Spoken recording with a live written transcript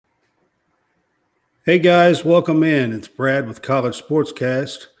Hey guys, welcome in. It's Brad with College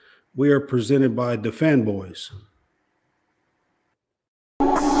SportsCast. We are presented by the Fanboys.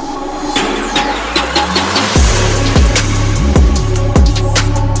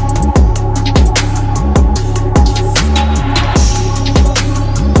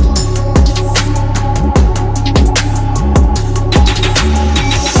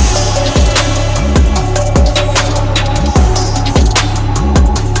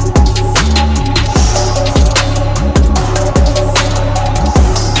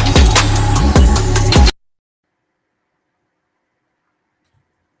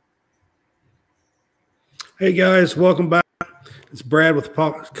 Hey guys, welcome back. It's Brad with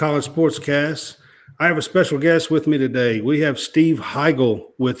College Sportscast. I have a special guest with me today. We have Steve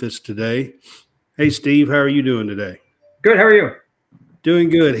Hiegel with us today. Hey Steve, how are you doing today? Good, how are you? Doing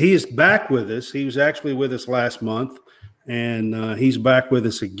good. He is back with us. He was actually with us last month, and he's back with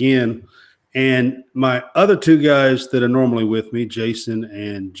us again. And my other two guys that are normally with me, Jason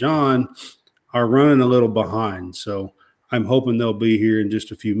and John, are running a little behind. So I'm hoping they'll be here in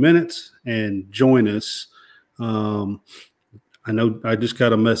just a few minutes and join us. I know I just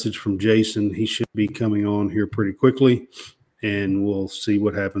got a message from Jason. He should be coming on here pretty quickly, and we'll see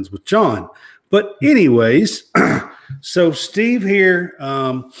what happens with John. But anyways, so Steve here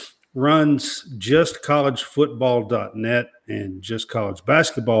runs justcollegefootball.net and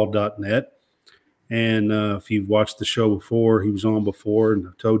justcollegebasketball.net. And if you've watched the show before, he was on before, and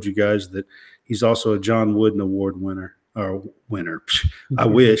I told you guys that he's also a John Wooden Award winner. I wish.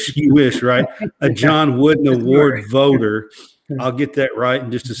 You wish, right? A John Wooden Award voter. I'll get that right in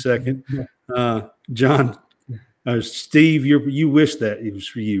just a second. John, Steve, you wish that it was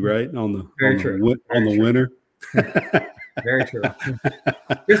for you, right? On the winner. Very true.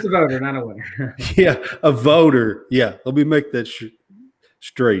 Just a voter, not a winner. Yeah, a voter. Yeah, let me make that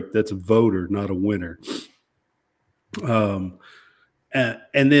straight. That's a voter, not a winner.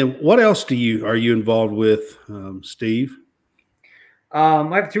 And then what else are you involved with, Steve?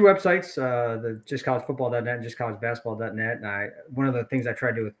 I have two websites, the justcollegefootball.net and justcollegebasketball.net. And one of the things I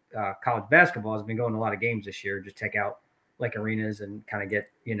try to do with college basketball has been going to a lot of games this year, just check out like arenas and kind of get,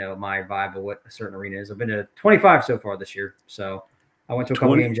 my vibe of what a certain arena is. I've been to 25 so far this year. So I went to a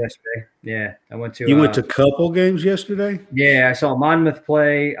couple games yesterday. Yeah, I went to. You went to a couple games yesterday? Yeah, I saw Monmouth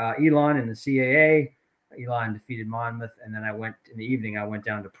play Elon in the CAA. Elon defeated Monmouth, and then in the evening, I went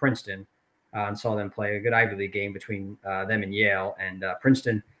down to Princeton and saw them play a good Ivy League game between them and Yale. And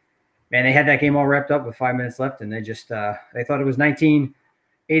Princeton, man, they had that game all wrapped up with 5 minutes left, and they just they thought it was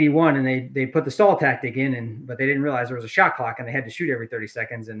 1981, and they put the stall tactic in, but they didn't realize there was a shot clock, and they had to shoot every 30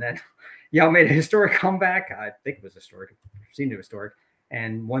 seconds. And then Yale made a historic comeback. I think it was historic, it seemed historic,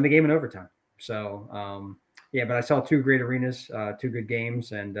 and won the game in overtime. So yeah, but I saw two great arenas, two good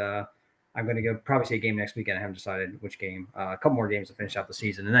games, and I'm going to go probably see a game next weekend. I haven't decided which game. A couple more games to finish out the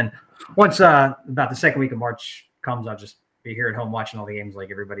season. And then once about the second week of March comes, I'll just be here at home watching all the games like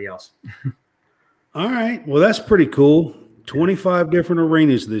everybody else. All right. Well, that's pretty cool. 25 different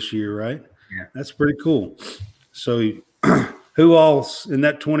arenas this year, right? Yeah. That's pretty cool. So who else in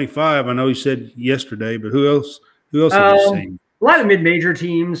that 25? I know you said yesterday, but who else have you seen? A lot of mid-major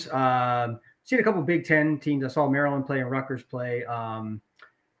teams. Seen a couple Big Ten teams. I saw Maryland play and Rutgers play.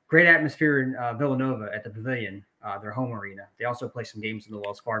 Great atmosphere in Villanova at the Pavilion, their home arena. They also play some games in the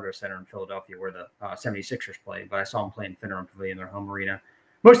Wells Fargo Center in Philadelphia where the 76ers play, but I saw them play in Finneran Pavilion, their home arena.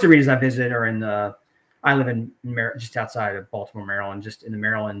 Most of the arenas I visit are I live in just outside of Baltimore, Maryland, just in the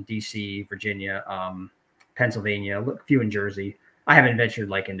Maryland, D.C., Virginia, Pennsylvania, a few in Jersey. I haven't ventured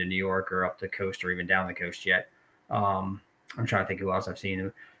like into New York or up the coast or even down the coast yet. I'm trying to think who else I've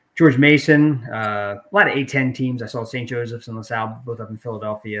seen. George Mason, a lot of A-10 teams. I saw St. Joseph's and LaSalle, both up in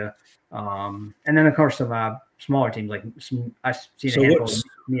Philadelphia. And then, of course, some smaller teams. I've seen a handful of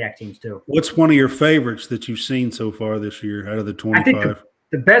MEAC teams, too. What's one of your favorites that you've seen so far this year out of the 25? I think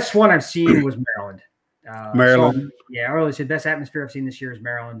the best one I've seen was Maryland. Maryland? Early said best atmosphere I've seen this year is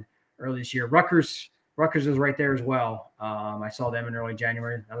Maryland early this year. Rutgers is right there as well. I saw them in early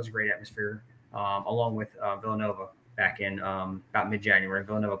January. That was a great atmosphere, along with Villanova. Back in about mid-January,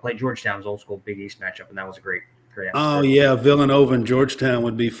 Villanova played Georgetown's old school Big East matchup, and that was a great atmosphere. Oh, yeah, Villanova and Georgetown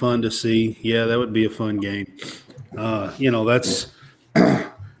would be fun to see. Yeah, that would be a fun game. That's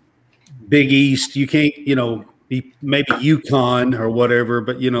Big East. You can't, maybe UConn or whatever,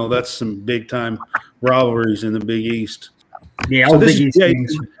 but, that's some big-time rivalries in the Big East. Yeah, so this is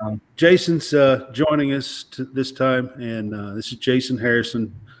Jason's joining us this time, and this is Jason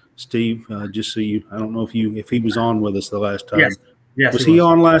Harrison. Steve, just so I don't know if he was on with us the last time. Yes. Was he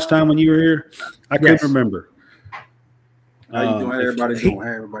on last time when you were here? I couldn't remember. How you doing? Everybody doing? How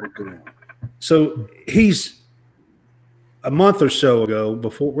everybody doing? So he's a month or so ago,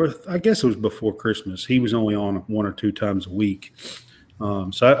 before, I guess it was before Christmas, he was only on 1 or 2 times a week.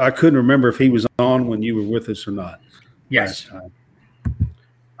 So I couldn't remember if he was on when you were with us or not last time.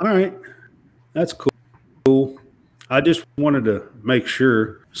 All right. That's cool. I just wanted to make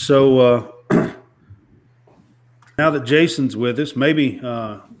sure. So now that Jason's with us, maybe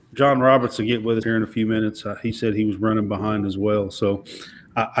John Roberts will get with us here in a few minutes. He said he was running behind as well. So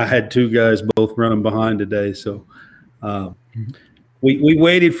I had 2 guys both running behind today. So we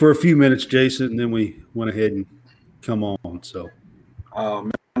waited for a few minutes, Jason, and then we went ahead and come on. So,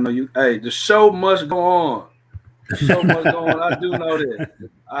 man, I know you. Hey, the show must go on. The show must go on. I do know that.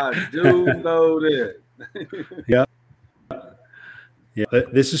 I do know that. Yeah.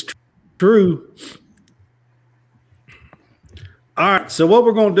 This is true. All right. So what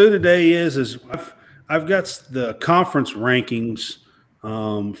we're going to do today is I've got the conference rankings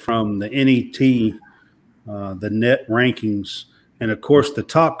from the NET, the net rankings, and of course the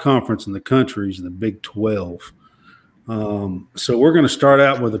top conference in the country is the Big 12. So we're going to start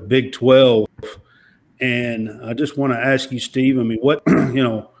out with the Big 12, and I just want to ask you, Steve. I mean, what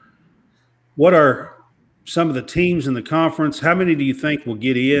what are some of the teams in the conference? How many do you think will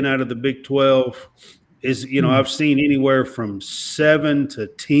get in out of the Big 12? I've seen anywhere from 7 to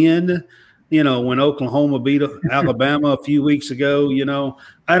 10. When Oklahoma beat Alabama a few weeks ago,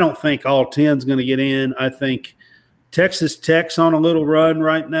 I don't think all 10 is going to get in. I think Texas Tech's on a little run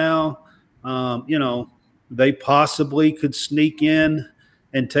right now. They possibly could sneak in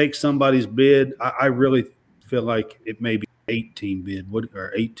and take somebody's bid. I really feel like it may be 18 bid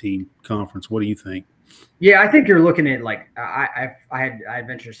or 18 conference. What do you think? Yeah, I think you're looking at I'd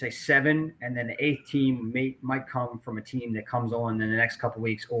venture to say 7, and then the 8th team might come from a team that comes on in the next couple of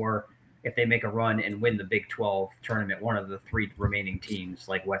weeks, or if they make a run and win the Big 12 tournament, one of the 3 remaining teams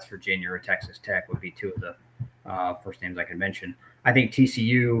like West Virginia or Texas Tech would be 2 of the first names I could mention. I think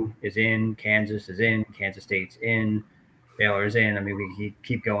TCU is in, Kansas is in, Kansas State's in, Baylor's in. I mean, we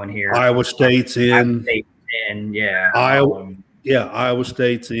keep going here. Iowa State's in. Iowa State's in, yeah. Iowa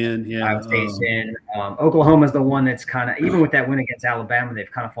State's in. Yeah, Iowa State's in. Oklahoma's the one that's kind of, even with that win against Alabama,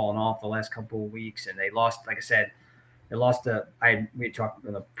 they've kind of fallen off the last couple of weeks, and they lost. Like I said, they lost. We talked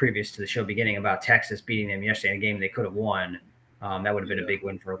previous to the show beginning about Texas beating them yesterday in a game they could have won. That would have been a big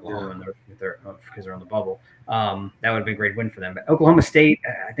win for Oklahoma because they're on the bubble. That would have been a great win for them. But Oklahoma State,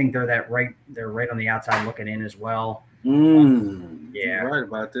 I think they're right on the outside looking in as well. Yeah, you're right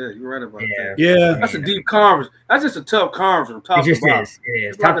about that. You're right about that. Yeah, that's a deep conference. That's just a tough conference. Top it just is.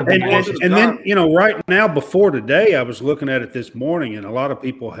 It is. And then right now, before today, I was looking at it this morning, and a lot of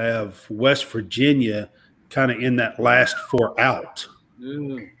people have West Virginia kind of in that last 4 out.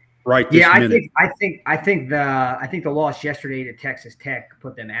 Right. Yeah, I think the loss yesterday to Texas Tech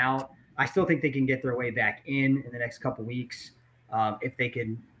put them out. I still think they can get their way back in the next couple weeks if they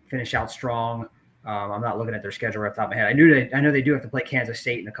can finish out strong. I'm not looking at their schedule right off the top of my head. I know they do have to play Kansas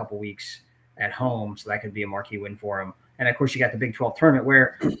State in a couple weeks at home, so that could be a marquee win for them. And of course, you got the Big 12 tournament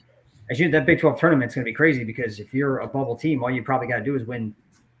where, that Big 12 tournament's going to be crazy because if you're a bubble team, all you probably got to do is win.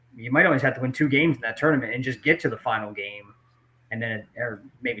 You might always have to win 2 games in that tournament and just get to the final game. And then, or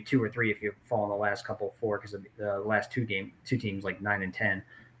maybe 2 or 3 if you fall in the last couple 4, because the last 2 teams like 9 and 10.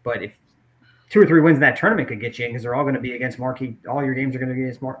 But if 2 or 3 wins in that tournament could get you in, because they're all going to be against marquee. All your games are going to be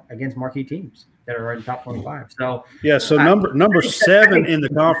against marquee teams that are in the top 25. So yeah, so number 7 in the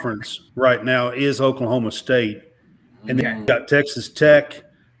conference right now is Oklahoma State, and then you've got Texas Tech,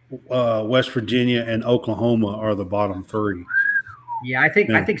 West Virginia, and Oklahoma are the bottom 3. Yeah, I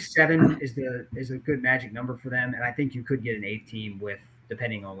think 7 is a good magic number for them, and I think you could get an 8th team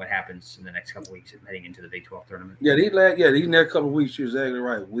depending on what happens in the next couple of weeks heading into the Big 12 tournament. Yeah, these next couple of weeks, you're exactly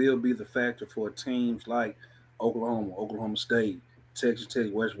right, will be the factor for teams like Oklahoma, Oklahoma State, Texas Tech,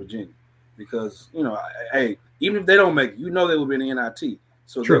 West Virginia, because hey, even if they don't make it, they will be in the NIT,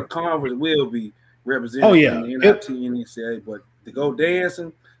 so their conference will be represented in the NIT and NCAA. But to go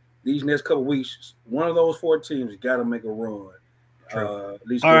dancing these next couple of weeks, one of those 4 teams got to make a run. All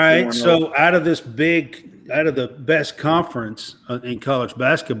right. So out of the best conference in college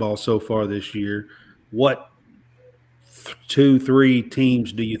basketball so far this year, what 2, 3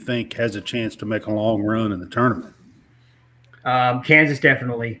 teams do you think has a chance to make a long run in the tournament? Kansas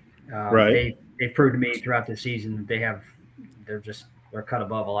definitely. Right. They've proved to me throughout the season that they're cut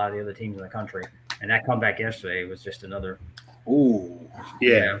above a lot of the other teams in the country. And that comeback yesterday was just another. Ooh.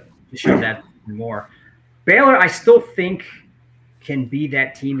 Yeah. To show that more. Baylor, I still think can be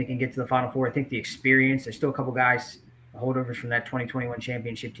that team that can get to the Final Four. I think the experience, there's still a couple guys, holdovers from that 2021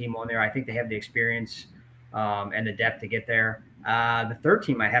 championship team on there. I think they have the experience and the depth to get there. The third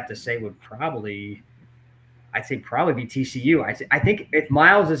team I'd have to say would probably be TCU. I think if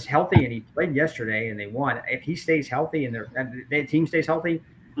Miles is healthy and he played yesterday and they won, if he stays healthy and their team stays healthy,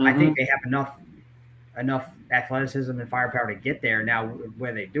 I think they have enough athleticism and firepower to get there. Now,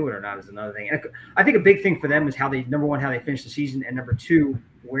 whether they do it or not is another thing. And I think a big thing for them is number one, how they finish the season, and number two,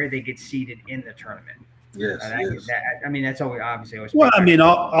 where they get seeded in the tournament. Yes. That's always. Well,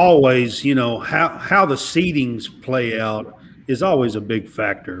 always, how the seedings play out is always a big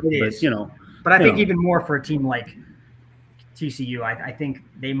factor. But I think even more for a team like TCU, I think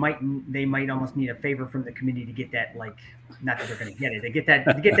they might almost need a favor from the committee to get that, not that they're going to get it. They get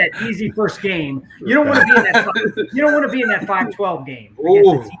that easy first game. You don't want to be in that. You don't want to be in that 5-12 game.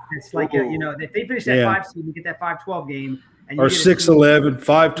 It's like if they finish that 5 seed, you get that 5-12 game. Or 6-11,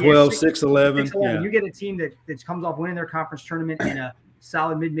 5-12, 6-11. Yeah. You get a team that comes off winning their conference tournament in a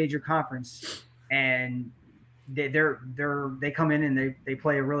solid mid-major conference, and they come in and they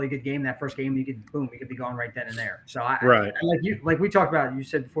play a really good game that first game. We could be going right then and there. So like we talked about, you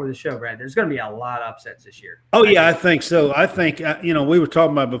said before the show, Brad, there's going to be a lot of upsets this year. Oh yeah, I think so. I think we were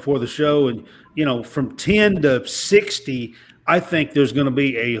talking about before the show, and from 10 to 60. I think there's going to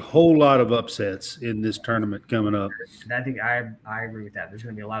be a whole lot of upsets in this tournament coming up. And I think I agree with that. There's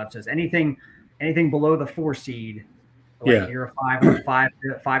going to be a lot of upsets. Anything below the 4 seed, you're a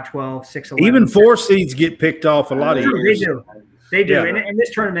 5, 12, 6, 11. Even 4 seeds get picked off a lot of years. They do. Yeah. And in this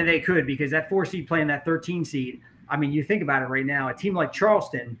tournament, they could, because that 4 seed playing that 13 seed. I mean, you think about it right now. A team like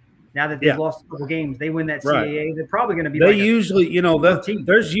Charleston, now that they've lost a couple games, they win that CAA. They're probably going to be. They usually,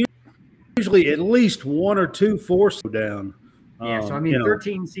 there's usually at least 1 or 2 4 seeds down. Yeah, so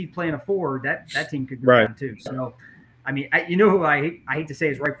 13 seed playing a 4, that team could go down too. So, who I hate to say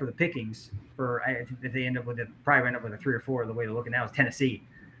is right for the pickings for if they probably end up with a 3 or 4. The way they're looking now is Tennessee.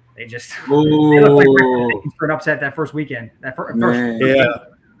 They just they look like for an upset that first weekend. Unfortunately,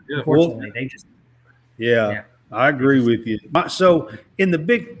 they just. Yeah, I agree with you. So in the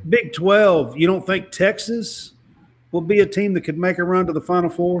Big 12, you don't think Texas will be a team that could make a run to the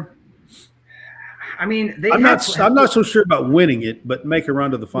Final Four? I'm not so sure about winning it, but make a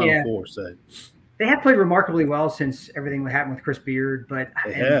run to the Final Four. Say they have played remarkably well since everything that happened with Chris Beard, but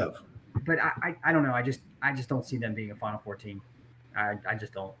But I don't know. I just don't see them being a Final Four team. I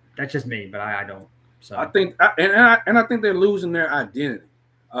just don't. That's just me, but I don't. So I think I think they're losing their identity.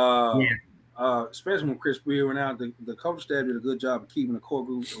 Especially when Chris Beard went out, the coaching staff did a good job of keeping the core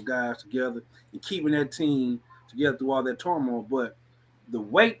group of guys together and keeping that team together through all that turmoil. But the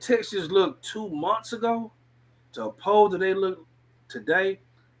way Texas looked 2 months ago to oppose that they look today,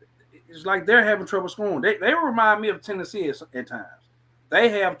 it's like they're having trouble scoring. They remind me of Tennessee at times. They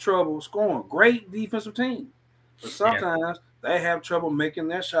have trouble scoring. Great defensive team. But sometimes they have trouble making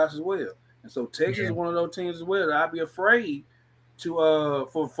their shots as well. And so Texas is one of those teams as well that I'd be afraid to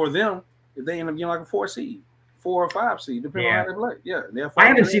for them if they end up getting like a 4 seed, 4 or 5 seed, depending on how they play. Yeah, I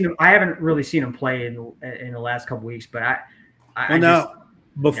haven't seen them. I haven't really seen them play in the last couple weeks, but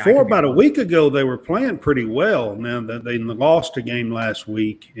before about a week ago, they were playing pretty well. Now that they lost a game last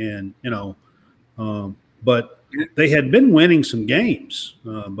week, and but they had been winning some games.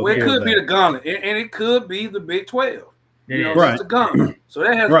 Well, it could be the gauntlet, and it could be the Big 12. Right. It's a gauntlet, so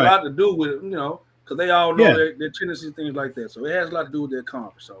that has a lot to do with because they all know their tendencies, things like that. So it has a lot to do with their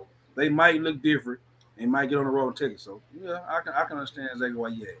conference. So they might look different. They might get on the road and take it. So I can understand exactly why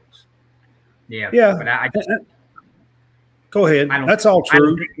you asked. Yeah. But I just. Go ahead. That's all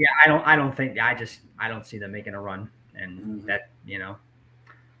true. I don't see them making a run, and that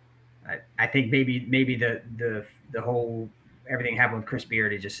I think maybe the whole everything happened with Chris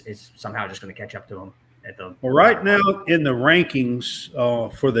Beard is somehow just going to catch up to him at the. Well, right now in the rankings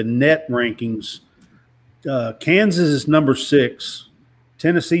for the net rankings, Kansas is number 6,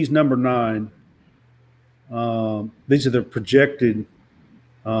 Tennessee's number 9. These are the projected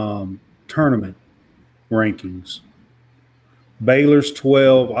tournament rankings. Baylor's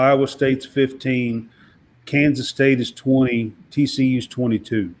 12, Iowa State's 15, Kansas State is 20, TCU's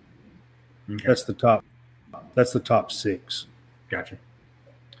 22. Okay. That's the top 6. Gotcha.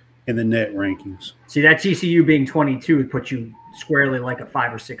 In the net rankings. See, that TCU being 22 would put you squarely like a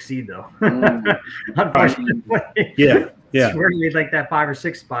 5 or 6 seed, though. Unfortunately. Yeah. Squarely like that 5 or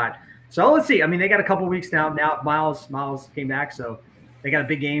 6 spot. So let's see. I mean, they got a couple weeks now. Now Miles came back, so they got a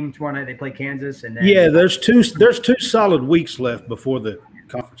big game tomorrow night. They play Kansas, and then there's two solid weeks left before the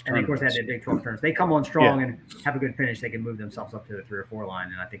conference. And of course, they had their Big 12 tournaments. They come on strong and have a good finish. They can move themselves up to the 3 or 4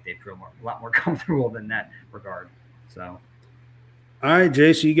 line, and I think they feel a lot more comfortable than that regard. So, all right,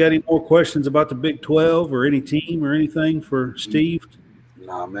 Jason, you got any more questions about the Big 12 or any team or anything for Steve?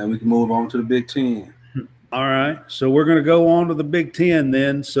 Nah, man, we can move on to the Big 10. All right. So we're going to go on to the Big Ten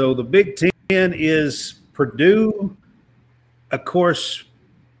then. So the Big Ten is Purdue. Of course,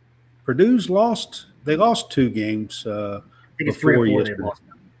 Purdue's lost. They lost 2 games I think it's 3 or 4 yesterday. they've lost.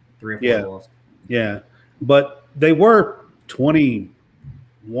 3 or 4 Yeah. lost. Yeah. But they were 21-1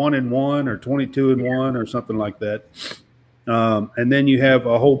 or 22-1 or something like that. And then you have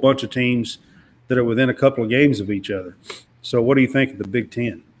a whole bunch of teams that are within a couple of games of each other. So what do you think of the Big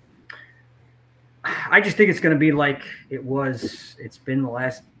Ten? I just think it's going to be like it's been the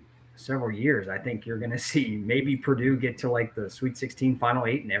last several years. I think you're going to see maybe Purdue get to like the Sweet 16 Final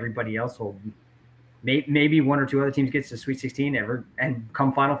 8 and everybody else will maybe 1 or 2 other teams gets to Sweet 16 and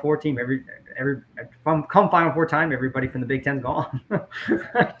come Final Four team come Final Four time, everybody from the Big Ten's gone.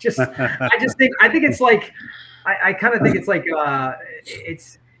 I think it's like I kind of think it's like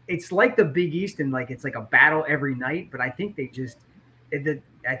it's like the Big East and like it's like a battle every night, but I think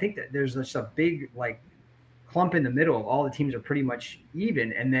I think that there's just a big like clump in the middle of all the teams are pretty much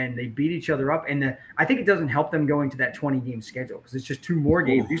even, and then they beat each other up. And I think it doesn't help them going to that 20-game schedule because it's just 2 more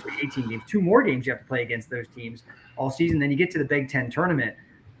games. It used to be 18 games, 2 more games you have to play against those teams all season. Then you get to the Big Ten tournament,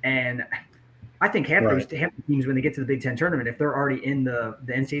 and I think half the teams when they get to the Big Ten tournament, if they're already in the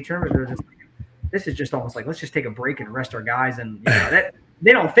NCAA tournament, they're just this is just almost like let's just take a break and rest our guys. And that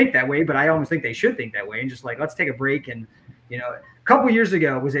they don't think that way, but I almost think they should think that way and just like let's take a break. And a couple of years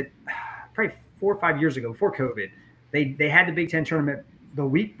ago, was it probably 4 or 5 years ago before COVID, they had the Big Ten tournament the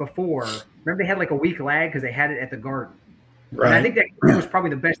week before. Remember they had like a week lag because they had it at the Garden. Right. And I think that was probably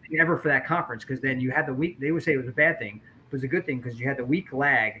the best thing ever for that conference because then you had the week. They would say it was a bad thing, but it was a good thing because you had the week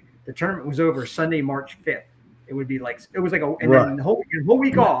lag. The tournament was over Sunday, March 5th. It would be like then the whole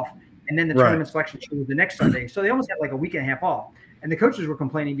week off, and then the tournament selection show was the next Sunday. So they almost had like a week and a half off. And the coaches were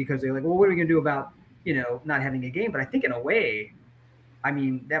complaining because they're like, well, what are we going to do about not having a game? But I think in a way, I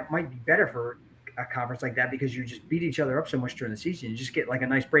mean, that might be better for a conference like that because you just beat each other up so much during the season. You just get like a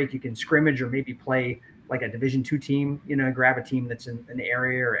nice break. You can scrimmage or maybe play like a Division II team, grab a team that's in an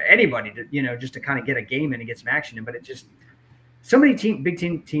area or anybody to, just to kind of get a game in and get some action in. But it just so many Big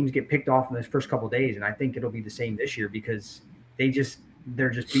Ten teams get picked off in those first couple of days, and I think it'll be the same this year because they're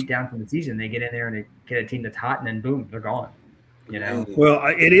just beat down from the season. They get in there and they get a team that's hot, and then boom, they're gone. Well,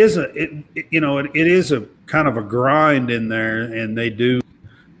 it is a kind of a grind in there, and they do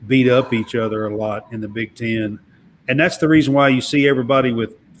beat up each other a lot in the Big Ten, and that's the reason why you see everybody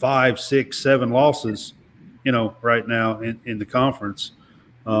with 5, 6, 7 losses, right now in the conference.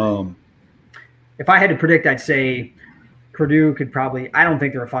 If I had to predict, I'd say Purdue could probably. I don't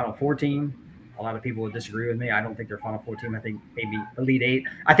think they're a Final Four team. A lot of people would disagree with me. I don't think they're a Final Four team. I think maybe Elite 8.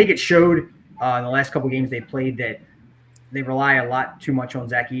 I think it showed in the last couple of games they played that they rely a lot too much on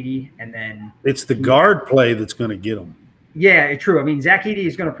Zach Edey, and then it's the guard play that's going to get them. Yeah, it's true. I mean, Zach Edey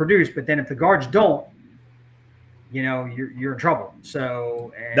is going to produce, but then if the guards don't, you're in trouble.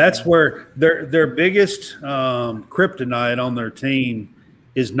 So that's where their biggest kryptonite on their team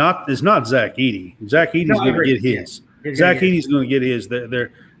is not Zach Edey. Zach Edey's going to get his. Yeah. Zach Edey's going to get his.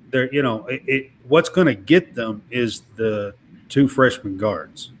 What's going to get them is the 2 freshman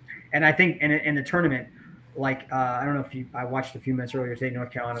guards. And I think in the tournament. Like I don't know if I watched a few minutes earlier today. North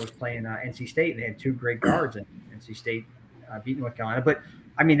Carolina was playing NC State, and they had 2 great guards, and NC State beat North Carolina. But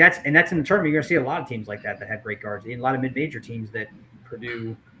I mean, that's in the tournament. You're going to see a lot of teams like that have great guards. A lot of mid-major teams that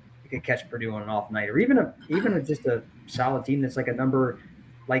Purdue could catch Purdue on an off night, or even just a solid team that's like a number,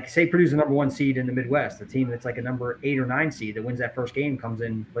 like say Purdue's the number 1 seed in the Midwest. The team that's like a number 8 or 9 seed that wins that first game comes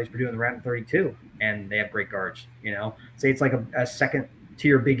in, plays Purdue in the round of 32, and they have great guards. Say it's like a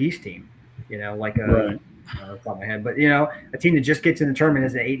second-tier Big East team. Like a. Right. Off the top of my head, but a team that just gets in the tournament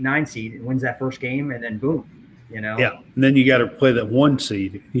as an 8-9 seed and wins that first game, and then boom, Yeah, and then you got to play that 1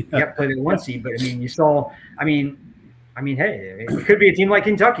 seed. Play the 1 seed. But I mean, you saw. I mean, hey, it could be a team like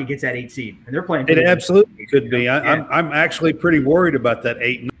Kentucky gets that 8 seed, and they're playing. It absolutely could be. I'm actually pretty worried about that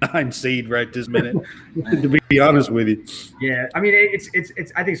 8-9 seed right this minute. To be honest with you. Yeah, I mean, it's.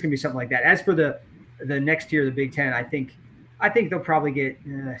 I think it's gonna be something like that. As for the next tier, the Big Ten, I think they'll probably get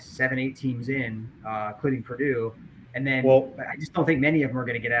 7, 8 teams in, including Purdue. And then I just don't think many of them are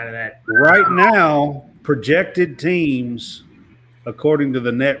going to get out of that. Right now, projected teams, according to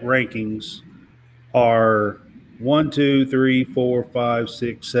the net rankings, are 1, 2, 3, 4, 5,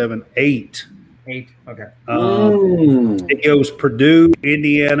 6, 7, 8. 8, okay. It goes Purdue,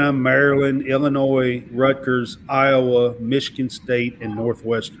 Indiana, Maryland, Illinois, Rutgers, Iowa, Michigan State, and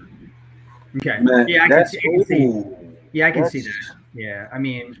Northwestern. Okay. Yeah, I can see. Yeah, I can see that. Yeah, I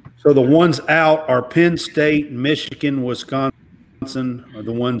mean. So the ones out are Penn State, Michigan, Wisconsin are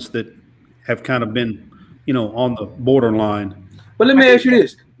the ones that have kind of been, on the borderline. But let me ask you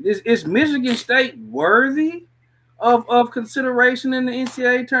this. Is Michigan State worthy of consideration in the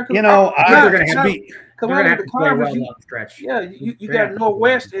NCAA tournament? You know, they're going to have the to play well conference. down the stretch. Yeah, you got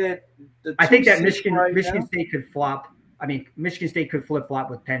Northwest at the. I think that Michigan now. State could flop. I mean, Michigan State could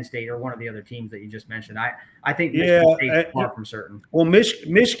flip-flop with Penn State or one of the other teams that you just mentioned. I think Michigan State's far from certain. Well,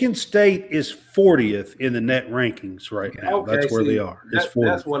 Michigan State is 40th in the net rankings right now. Okay, that's where they are. That's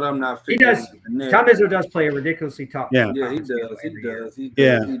what I'm not He figuring. does. Tom Izzo does play a ridiculously tough. Yeah, he does. He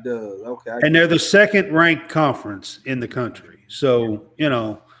does. Okay. And they're the second-ranked conference in the country. So, you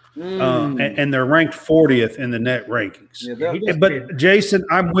know, and they're ranked 40th in the net rankings. Yeah, but, Jason,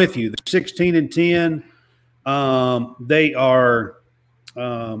 I'm with you. They're 16-10. They are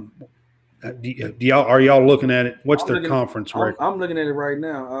are y'all looking at it? What's their conference record? I'm looking at it right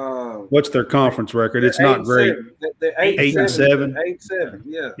now. What's their conference record? It's not great. They're 8-7. 8-7.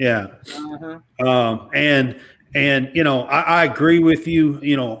 Yeah. Yeah. Uh-huh. You know, I agree with you.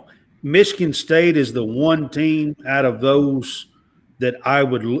 You know, Michigan State is the one team out of those that I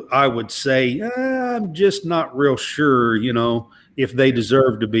would say I'm just not real sure, you know, if they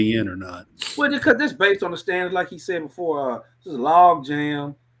deserve to be in or not. Well, because this based on the standards, like he said before, this is a log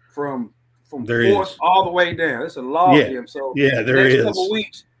jam from fourth all the way down. It's a log jam. So there is.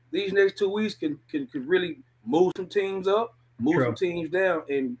 These next 2 weeks can really move some teams up, move some teams down,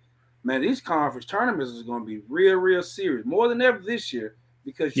 and man, these conference tournaments is going to be real serious, more than ever this year,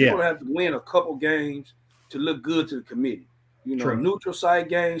 because you're going to have to win a couple games to look good to the committee. You know, neutral site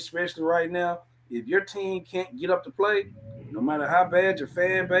games, especially right now, if your team can't get up to play, no matter how bad your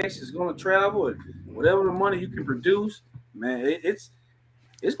fan base is going to travel and whatever the money you can produce, man, it's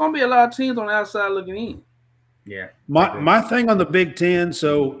going to be a lot of teams on the outside looking in. Yeah. My thing on the Big Ten,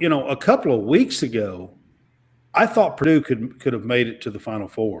 so, you know, a couple of weeks ago, I thought Purdue could have made it to the Final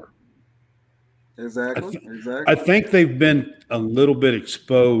Four. Exactly. I think they've been a little bit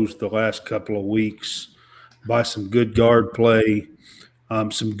exposed the last couple of weeks by some good guard play,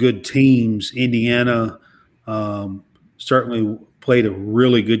 some good teams. Indiana certainly played a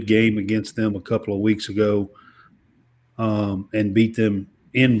really good game against them a couple of weeks ago and beat them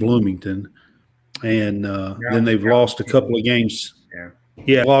in Bloomington. And then they've lost a couple of games.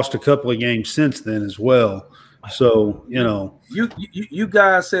 Lost a couple of games since then as well. So, you know. You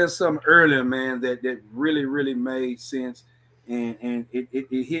guys said something earlier, man, that really made sense. And it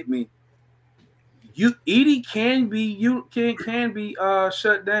hit me. Edie can be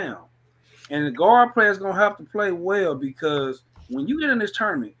shut down, and the guard player is gonna have to play well, because when you get in this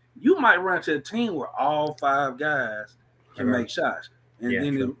tournament, you might run to a team where all 5 guys can make shots, and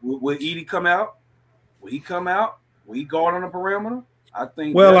then will Edie come out? Will he come out? Will he guard on the perimeter? I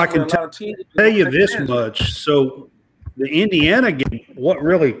think. Well, I can tell you this much. So the Indiana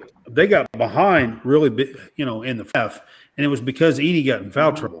game, they got behind really, you know, in the half, and it was because Edie got in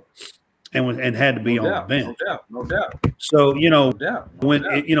foul trouble. And had to be on the bench. No doubt. So, you know,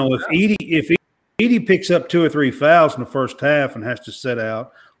 if Edie picks up 2 or 3 fouls in the first half and has to sit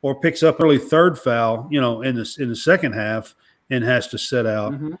out, or picks up early third foul, you know, in the second half and has to sit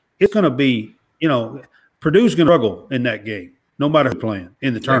out, it's going to be, you know, Purdue's going to struggle in that game, no matter who's playing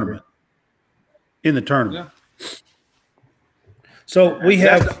in the tournament. Yeah. So we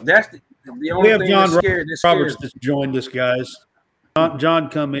have John Roberts that's joined us, guys. John,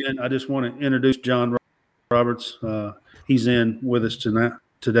 come in. I just want to introduce John Roberts. He's in with us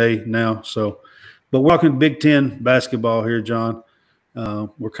today now. So, but we're talking Big Ten basketball here, John.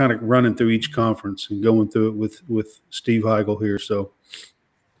 We're kind of running through each conference and going through it with Steve Hiegel here. So,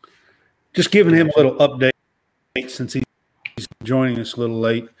 just giving him a little update since he's joining us a little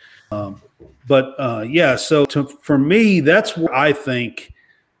late. So for me, that's where I think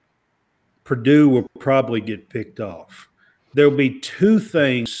Purdue will probably get picked off. There will be 2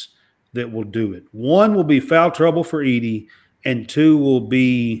 things that will do it. One will be foul trouble for Edie, and 2 will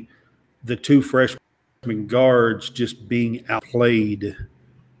be the 2 freshman guards just being outplayed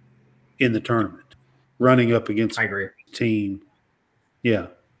in the tournament, running up against a team. Yeah.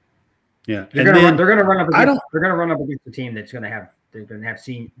 They're going to run up against a team that's going to have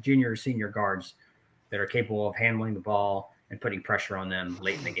junior, senior guards that are capable of handling the ball and putting pressure on them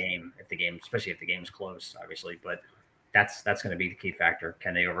late in the game, especially if the game's close, obviously, but. That's going to be the key factor.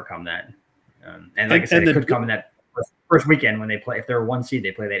 Can they overcome that? And like I said, it could come in that first weekend when they play. If they're 1 seed,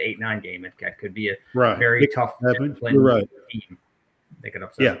 they play that 8-9 game. It could be a very tough team. They could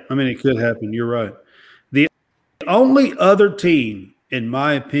upset. Yeah, I mean, it could happen. You're right. The only other team, in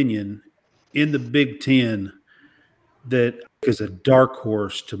my opinion, in the Big Ten that is a dark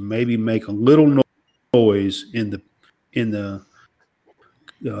horse to maybe make a little noise in the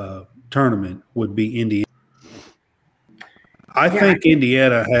tournament would be Indiana. I think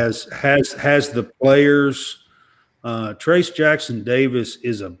Indiana has the players. Trace Jackson Davis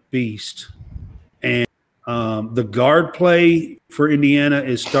is a beast, and the guard play for Indiana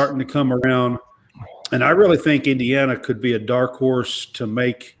is starting to come around. And I really think Indiana could be a dark horse to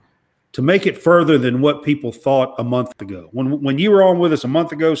make it further than what people thought a month ago. When you were on with us a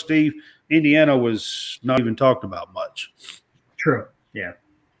month ago, Steve, Indiana was not even talked about much. True. Yeah.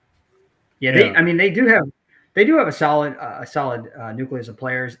 They do have a solid nucleus of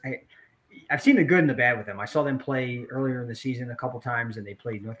players. I've seen the good and the bad with them. I saw them play earlier in the season a couple times, and they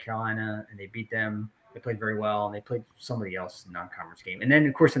played North Carolina, and they beat them. They played very well, and they played somebody else in the non-conference game. And then,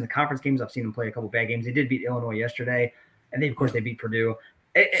 of course, in the conference games, I've seen them play a couple bad games. They did beat Illinois yesterday, and they beat Purdue.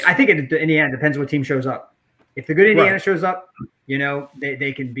 I think Indiana depends what team shows up. If the good Indiana shows up,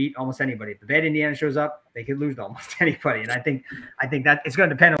 they can beat almost anybody. If the bad Indiana shows up, they can lose to almost anybody. And I think that it's going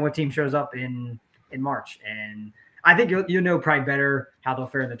to depend on what team shows up in March. And I think you'll know probably better how they'll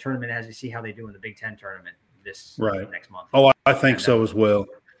fare in the tournament as you see how they do in the Big Ten tournament this next month. Oh, I think so as well.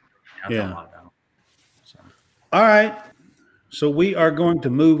 Yeah. All right. So we are going to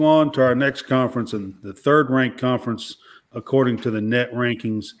move on to our next conference, and the third ranked conference, according to the net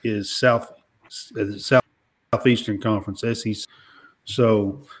rankings, is Southeastern Conference, SEC.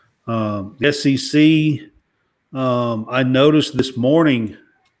 So SEC, I noticed this morning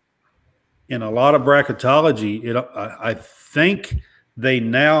in a lot of bracketology, I think they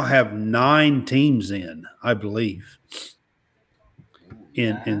now have 9 teams in, I believe,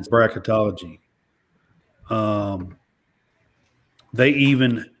 in bracketology. They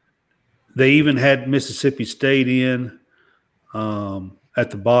even had Mississippi State in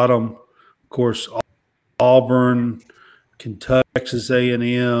at the bottom. Of course, Auburn, Kentucky, Texas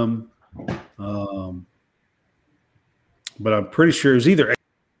A&M. But I'm pretty sure it was either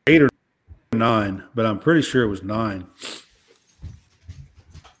 8 or 9. But I'm pretty sure it was 9.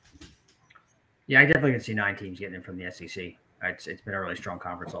 Yeah, I definitely can see 9 teams getting in from the SEC. It's been a really strong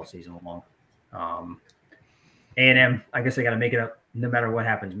conference all season long. A&M, I guess they got to make it up no matter what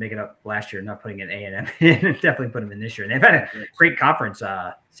happens. Make it up last year, not putting in A&M. Definitely put them in this year. And they've had a great conference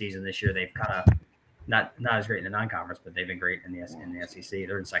season this year. They've kind of not as great in the non-conference, but they've been great in the SEC.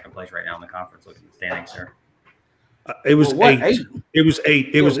 They're in second place right now in the conference. Looking at the standings there. It was 8. It was 8.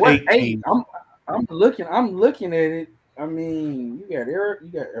 It was 8 teams. I'm looking at it. I mean, you got Air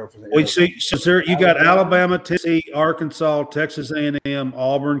Force. Wait, so you got Alabama, Tennessee, Arkansas, Texas A&M,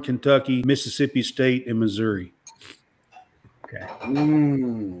 Auburn, Kentucky, Mississippi State, and Missouri. Okay.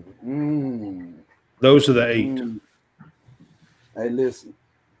 Those are the 8. Hey, listen.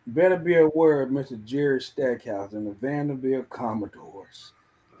 You better be aware of Mr. Jerry Stackhouse and the Vanderbilt Commodores.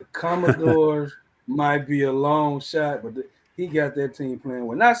 The Commodores might be a long shot, but he got that team playing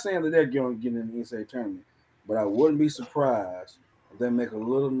well. Not saying that they're going to get in the NCAA tournament, but I wouldn't be surprised if they make a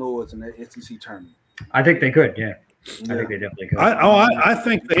little noise in that SEC tournament. I think they could, yeah. I think they definitely could. I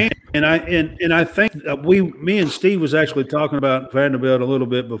think they can. And I think me and Steve was actually talking about Vanderbilt a little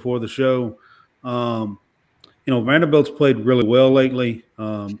bit before the show. Vanderbilt's played really well lately.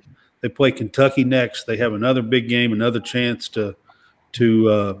 They play Kentucky next. They have another big game, another chance to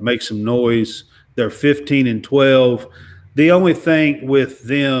make some noise. They're 15-12. The only thing with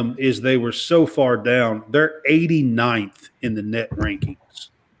them is they were so far down. They're 89th in the net rankings.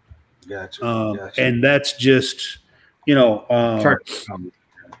 Gotcha. And that's just, you almost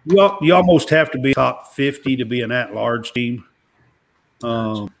have to be top 50 to be an at-large team.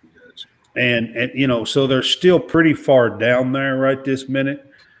 And so they're still pretty far down there right this minute.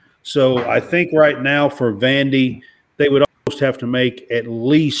 So I think right now for Vandy, they would almost have to make at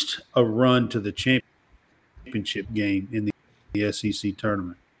least a run to the championship game in the SEC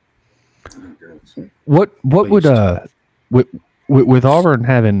tournament. What would with Auburn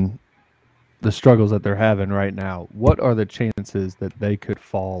having the struggles that they're having right now, what are the chances that they could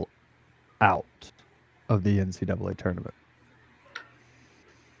fall out of the NCAA tournament?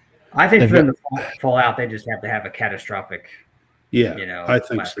 I think for them to fall out, they just have to have a catastrophic. Yeah, I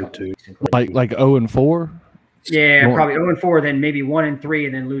think so too. Like 0-4. Yeah, probably 0-4, then maybe 1-3,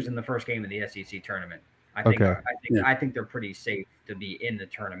 and then losing the first game of the SEC tournament. I think they're pretty safe to be in the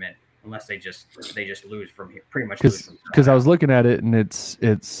tournament unless they just lose from here, pretty much. Because I was looking at it, and it's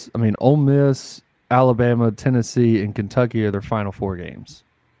Ole Miss, Alabama, Tennessee, and Kentucky are their final 4 games.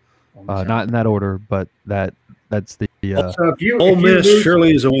 Not in that order, but that's the. So Ole Miss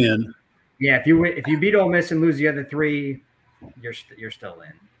surely is a win. Yeah, if you beat Ole Miss and lose the other 3, you're still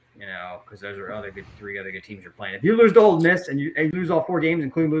in. Because those are 3 other good teams you're playing. If you lose to Ole Miss and you lose all 4 games,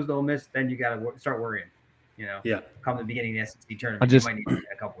 including lose to Ole Miss, then you got to start worrying. Come the beginning of the SEC tournament, you might need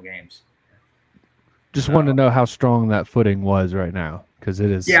a couple games. Just wanted to know how strong that footing was right now, because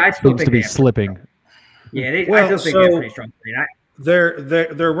it is I still seems think to be they have slipping. I still think they're pretty strong.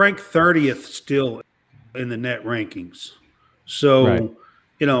 They're ranked 30th still in the net rankings. So, Right.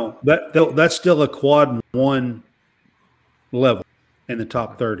 that's still a quad 1 level in the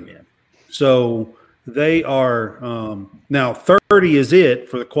top 30. Yeah. So they are now 30 is it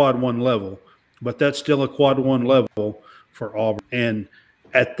for the quad 1 level, but that's still a quad 1 level for Auburn. And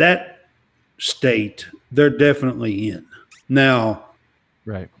at that state, they're definitely in. Now,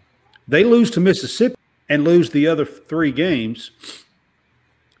 Right. they lose to Mississippi and lose the other 3 games,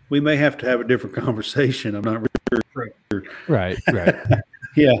 we may have to have a different conversation. I'm not really sure. Right.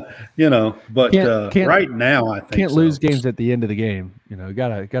 Yeah, but Can't- right now I think Can't so. lose games at the end of the game.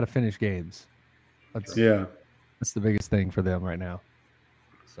 Gotta finish games. That's the biggest thing for them right now.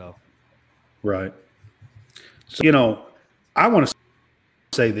 So Right. So, I want to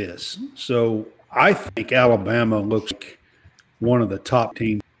say this. So I think Alabama looks like one of the top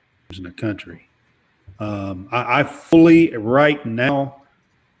teams in the country. I fully, right now,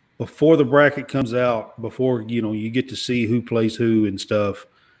 before the bracket comes out, before, you get to see who plays who and stuff,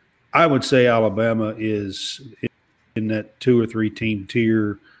 I would say Alabama is in that 2 or 3 team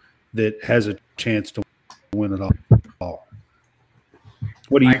tier that has a chance to win it all.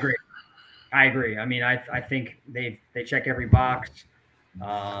 What do you? I agree. I mean, I think they check every box.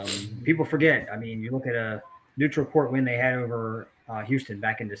 People forget. I mean, you look at a neutral court win they had over Houston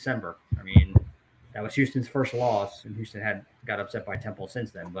back in December. I mean, that was Houston's first loss, and Houston got upset by Temple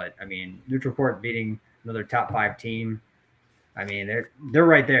since then. But I mean, neutral court beating another top 5 team. I mean, they're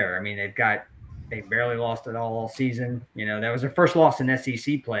right there. I mean, they barely lost at all season. That was their first loss in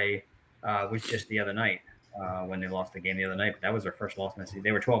SEC play, was just the other night when they lost the game the other night. But that was their first loss in SEC.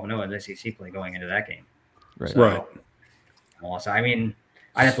 They were 12-0 in SEC play going into that game. right. Right. Also, I mean,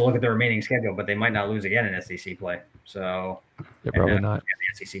 I'd have to look at the remaining schedule, but they might not lose again in SEC play. So Yeah, probably not.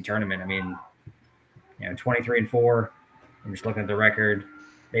 The SEC tournament. I mean, 23-4. I'm just looking at the record.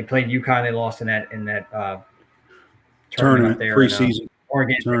 They played UConn. They lost in that tournament up there preseason. In,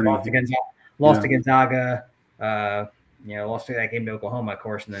 Oregon. Tournament. Lost to Gonzaga. Lost to that game to Oklahoma, of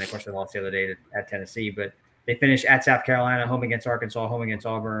course, and then of course they lost the other day at Tennessee. But they finished at South Carolina, home against Arkansas, home against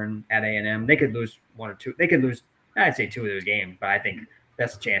Auburn, at A&M. They could lose 1 or 2. They could lose, I'd say 2 of those games, but I think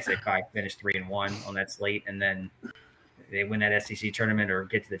that's a chance they probably finish 3-1 on that slate, and then they win that SEC tournament or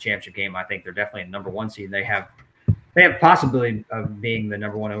get to the championship game. I think they're definitely a number 1 seed. They have possibility of being the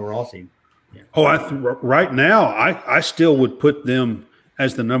number 1 overall seed. Yeah. Oh, right now, I still would put them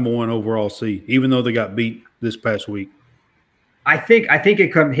as the number 1 overall seed, even though they got beat this past week. I think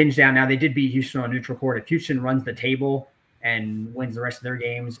it could hinge down now. They did beat Houston on neutral court. If Houston runs the table and wins the rest of their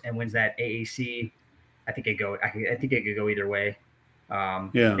games and wins that AAC, I think it could go either way.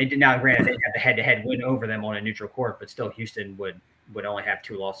 They did not. Granted, they had the head-to-head win over them on a neutral court, but still, Houston would only have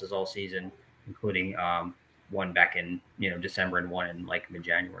 2 losses all season, including one back in December and one in like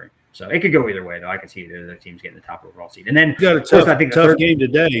mid-January. So it could go either way, though. I could see the other teams getting the top overall seed, and then You got a tough game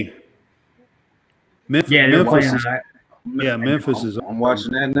today. Memphis, they're playing. Memphis is. I'm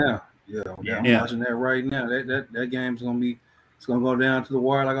watching that now. I'm watching that right now. That game's gonna go down to the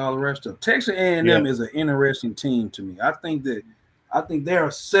wire like all the rest of them. Texas A&M is an interesting team to me. I think they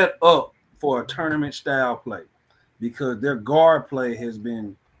are set up for a tournament style play because their guard play has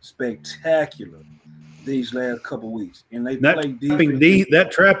been spectacular these last couple weeks, and they play defense.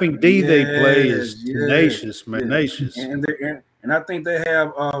 That trapping D they play is tenacious, tenacious. And I think they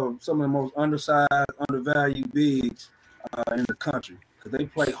have some of the most undervalued bigs in the country because they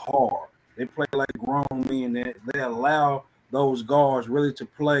play hard. They play like grown men. They allow those guards really to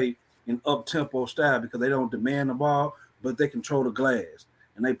play in up-tempo style because they don't demand the ball, but they control the glass.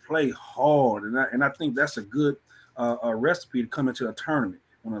 And they play hard. And I think that's a good recipe to come into a tournament.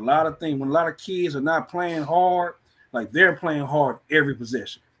 When a lot of kids are not playing hard, like they're playing hard every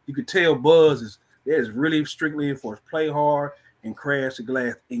possession. You could tell Buzz is really strictly enforced. Play hard and crash the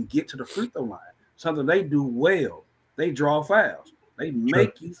glass and get to the free throw line. Something they do well. They draw fouls. They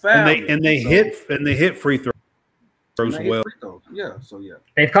make you foul. And they hit free throws well.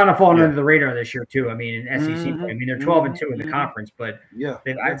 They've kind of fallen under the radar this year too. I mean, in SEC, I mean they're 12-2 in the conference, but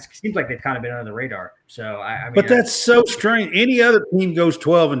it seems like they've kind of been under the radar. So I mean, but that's so strange. Any other team goes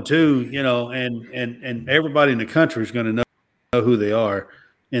 12-2, and everybody in the country is going to know who they are.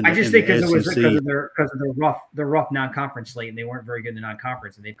 I just think because of their rough non-conference slate, and they weren't very good in the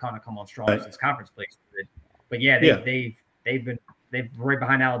non-conference, and they've kind of come on strong since conference play. But they've been right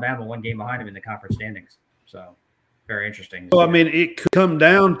behind Alabama, 1 game behind them in the conference standings. So very interesting. Well, I mean, it could come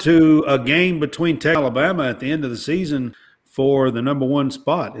down to a game between Texas and Alabama at the end of the season for the number 1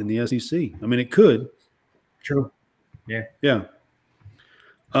 spot in the SEC. I mean, it could. True. Yeah. Yeah.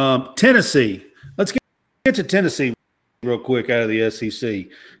 Tennessee. Let's get to Tennessee real quick out of the SEC.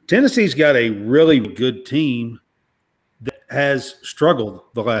 Tennessee's got a really good team that has struggled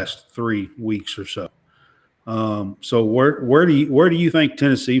the last 3 weeks or so. So where do you think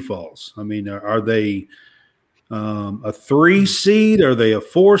Tennessee falls? I mean, are they a 3 seed? Are they a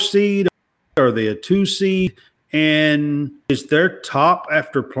 4 seed? Are they a 2 seed? And is their top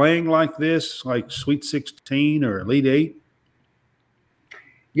after playing like this, like Sweet 16 or Elite 8?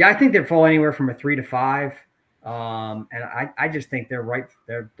 Yeah, I think they fall anywhere from a 3 to 5. And I just think they're right.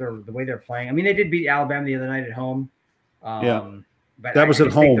 They're the way they're playing. I mean, they did beat Alabama the other night at home. But that was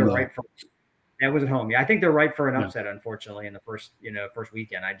at home. That was at home. Yeah, I think they're right for an upset. Unfortunately, in the first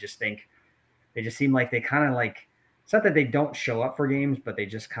weekend, I just think they just seem like they kind of like. It's not that they don't show up for games, but they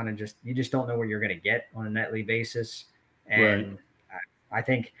just kind of you just don't know what you're going to get on a nightly basis. And I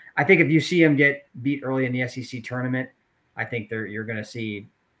think if you see them get beat early in the SEC tournament, I think you're going to see,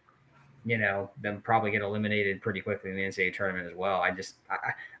 them probably get eliminated pretty quickly in the NCAA tournament as well.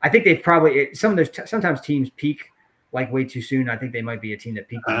 I think they've probably sometimes teams peak like way too soon. I think they might be a team that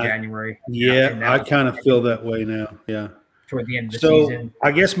peaked in January. Yeah, I kind of feel that way now. Yeah. Toward the end of the season.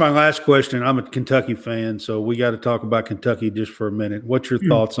 I guess my last question, I'm a Kentucky fan, so we got to talk about Kentucky just for a minute. What's your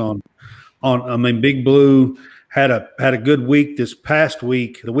thoughts on I mean, Big Blue had a good week this past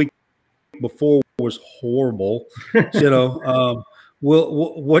week. The week before was horrible.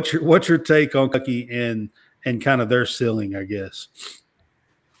 What's your take on Kentucky and kind of their ceiling, I guess?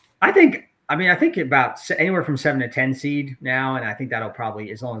 I think about anywhere from 7 to 10 seed now, and I think that'll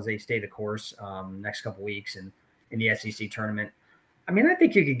probably, as long as they stay the course, next couple weeks and in the SEC tournament. I mean, I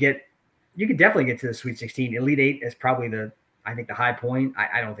think you could definitely get to the Sweet 16. Elite 8 is probably the high point.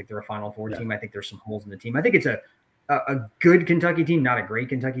 I don't think they're a Final Four team. I think there's some holes in the team. I think it's a good Kentucky team, not a great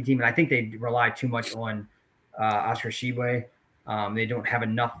Kentucky team. And I think they rely too much on Oscar Tshiebwe. They don't have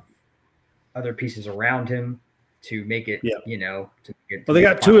enough other pieces around him to make it, well, they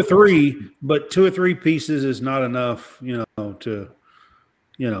got 2 or 3, but 2 or 3 pieces is not enough, to.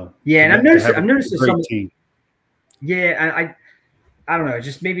 Yeah, and I've noticed some team. Yeah, I don't know.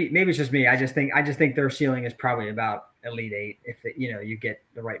 Just maybe it's just me. I just think their ceiling is probably about Elite 8 if you get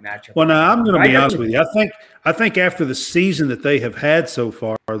the right matchup. Well, now I'm going to be honest with you. I think after the season that they have had so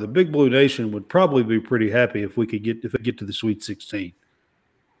far, the Big Blue Nation would probably be pretty happy if we get to the Sweet 16.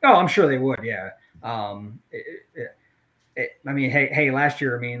 Oh, I'm sure they would. Yeah. I mean, hey, last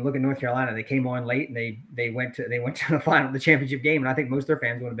year, look at North Carolina. They came on late and they went to the final, the championship game, and I think most of their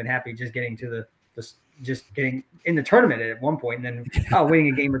fans would have been happy just getting to just getting in the tournament at one point, and then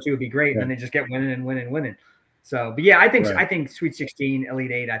winning a game or two would be great, and then they just get winning. So, but yeah, I think Sweet 16,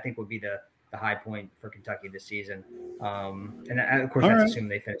 Elite 8, I think would be the high point for Kentucky this season. And of course, that's assuming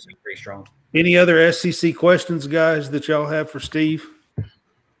they finish pretty strong. Any other SEC questions, guys, that y'all have for Steve?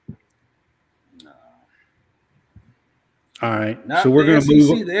 All right, so we're going to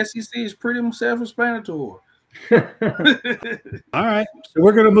move. The SEC is pretty self-explanatory. All right, so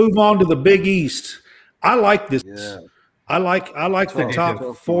we're going to move on to the Big East. I like this. Yeah. I like the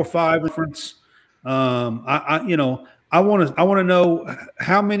top 4 or 5 difference. I want to know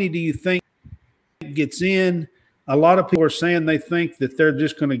how many do you think gets in? A lot of people are saying they think that they're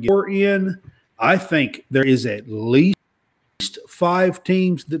just going to get 4 in. I think there is at least 5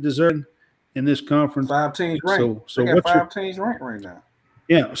 teams that deserve in this conference. 5 teams ranked. So what's 5 teams ranked right now?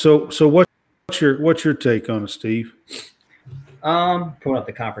 Yeah. So what's your take on it, Steve? Pulling up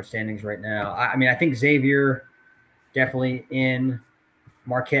the conference standings right now. I think Xavier definitely in,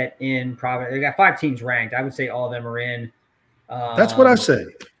 Marquette in, Providence. They got 5 teams ranked. I would say all of them are in. That's what I say.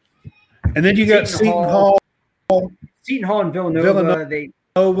 And then you got Seton Hall and Villanova. They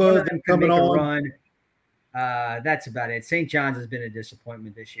coming on. A run. That's about it. St. John's has been a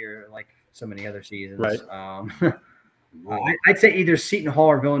disappointment this year, like so many other seasons. Right. I'd say either Seton Hall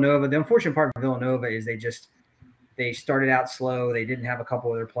or Villanova. The unfortunate part of Villanova is they started out slow. They didn't have a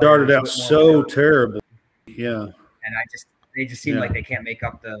couple other players. Started out so terrible. Yeah. And they just seem like they can't make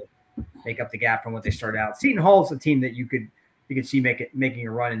up the gap from what they started out. Seton Hall's a team that you could see making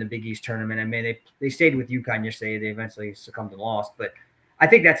a run in the Big East tournament. I mean, they stayed with UConn yesterday. They eventually succumbed and lost, but I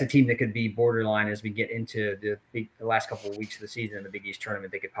think that's a team that could be borderline as we get into the last couple of weeks of the season in the Big East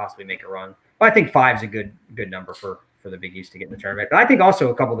tournament. They could possibly make a run. But I think 5 is a good number for the Big East to get in the tournament. But I think also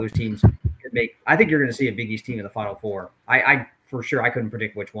a couple of those teams could make. I think you're going to see a Big East team in the Final Four. I for sure I couldn't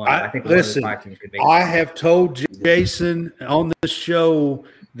predict which one. I think listen, one of those 5 teams could make. I have told Jason on this show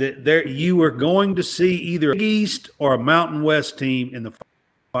that you are going to see either a Big East or a Mountain West team in the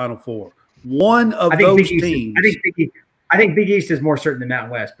Final Four. One of those teams. I think Big East is more certain than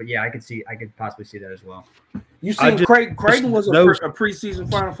Mountain West, but yeah, I could possibly see that as well. You see, Creighton was a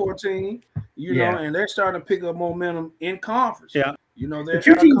preseason Final Four team, know, and they're starting to pick up momentum in conference. Yeah. They're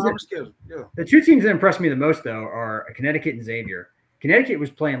conference schedule. Yeah. The two teams that impressed me the most, though, are Connecticut and Xavier. Connecticut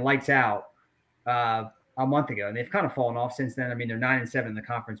was playing lights out a month ago, and they've kind of fallen off since then. I mean, they're 9-7 in the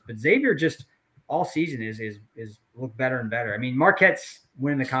conference, but Xavier just all season is look better and better. I mean, Marquette's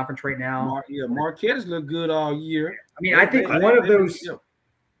winning the conference right now. Marquette has looked good all year. I mean, I think one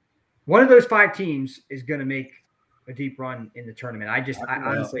of those 5 teams is going to make a deep run in the tournament.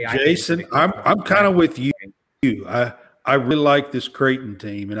 Honestly, Jason, I'm kind of with you. I really like this Creighton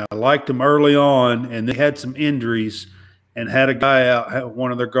team, and I liked them early on, and they had some injuries and had a guy out, had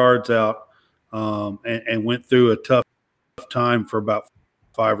one of their guards out, and went through a tough time for about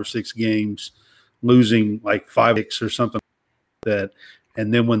 5 or 6 games, losing like 5-6 or something like that.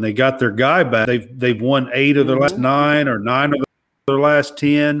 And then when they got their guy back, they've won 8 of their last 9 or 9 of their last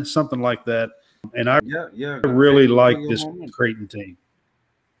 10, something like that. And I really like this Creighton team.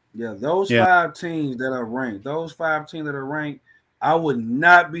 Yeah, those 5 teams that are ranked, I would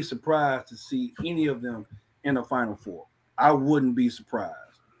not be surprised to see any of them in the Final Four. I wouldn't be surprised.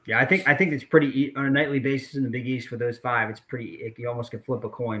 Yeah, I think it's pretty on a nightly basis in the Big East with those 5. It's pretty. You almost can flip a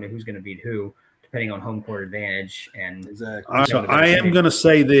coin to who's going to beat who, depending on home court advantage. And exactly. I am going to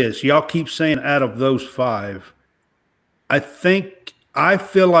say this. Y'all keep saying out of those 5, I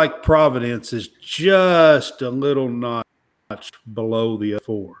feel like Providence is just a little notch below the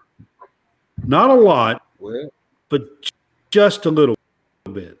 4. Not a lot, but just a little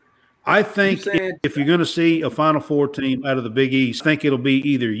bit. I think if you're going to see a Final Four team out of the Big East, I think it'll be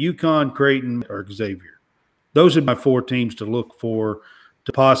either UConn, Creighton, or Xavier. Those are my 4 teams to look for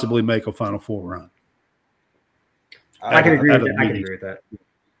to possibly make a Final Four run. I can agree with that.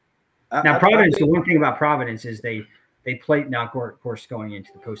 Now, Providence, the one thing about Providence is they play now. Of course, going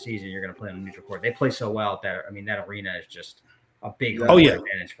into the postseason, you're going to play on a neutral court. They play so well that that arena is just a big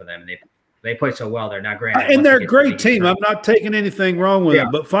advantage for them. They play so well. They're not great, and they're a great team. I'm not taking anything wrong with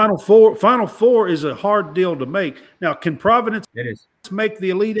them, but Final Four is a hard deal to make. Now, can Providence make the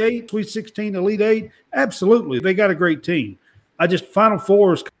Elite 8, Sweet 16, Elite 8? Absolutely, they got a great team. Final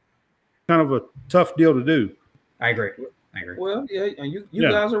Four is kind of a tough deal to do. I agree. Well, and you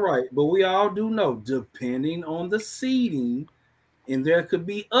guys are right, but we all do know, depending on the seeding, and there could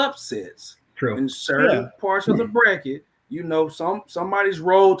be upsets in certain parts of the bracket. Somebody's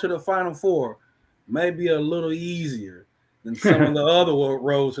road to the Final Four may be a little easier than some of the other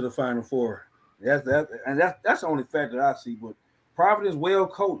roads to the Final Four. That's the only factor I see. But Providence, well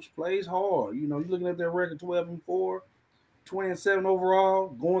coached, plays hard. You're looking at their record 12-4, 20-7 overall,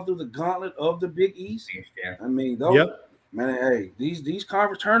 going through the gauntlet of the Big East. Yeah. I mean, these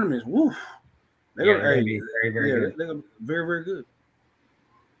conference tournaments, woo, they're very, very good. They're very, very good.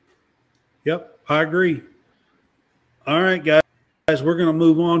 Yep, I agree. All right, guys, we're going to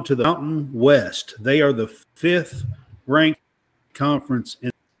move on to the Mountain West. They are the 5th ranked conference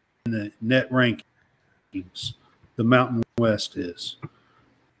in the net rankings. The Mountain West is.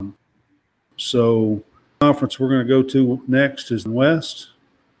 So, the conference we're going to go to next is the West.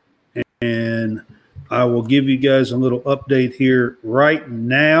 And I will give you guys a little update here right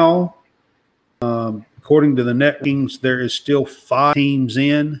now. According to the net rankings, there is still 5 teams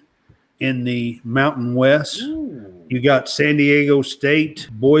in the Mountain West. Ooh. You got San Diego State,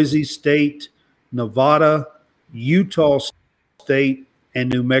 Boise State, Nevada, Utah State, and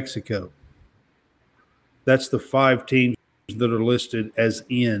New Mexico. That's the 5 teams that are listed as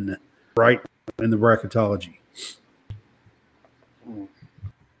in the bracketology.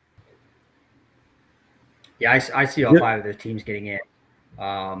 Yeah, I see all 5 of those teams getting in.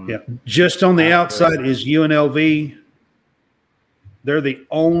 Just on the outside is UNLV. They're the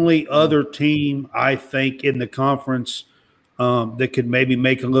only other team, I think, in the conference that could maybe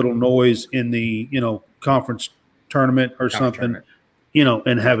make a little noise in the, conference tournament or something,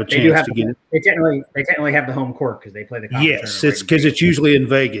 and have a chance to get it. They technically have the home court because they play the conference tournament. Yes, it's because it's usually in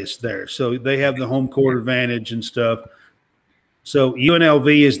Vegas there. So they have the home court advantage and stuff. So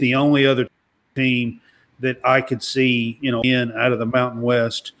UNLV is the only other team that I could see, in out of the Mountain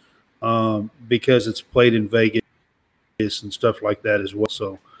West because it's played in Vegas and stuff like that as well.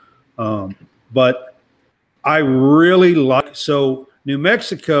 So, but I really like. So New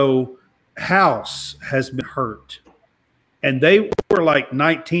Mexico House has been hurt, and they were like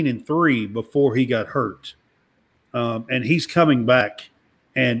 19-3 before he got hurt, and he's coming back.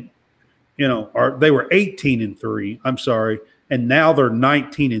 And they were 18-3. I'm sorry, and now they're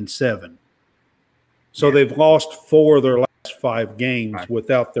 19-7. So they've lost 4 of their last 5 games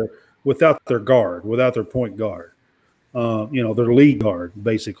without their point guard. their lead guard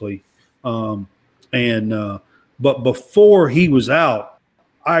basically. But before he was out,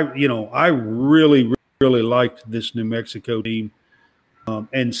 I really liked this New Mexico team.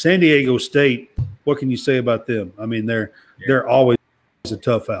 And San Diego State, what can you say about them? I mean, they're always a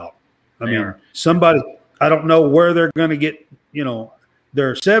tough out. Somebody, I don't know where they're going to get,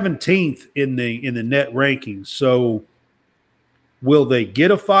 they're 17th in the net rankings. So will they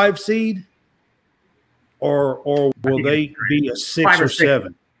get a 5 seed or will they be a 6 or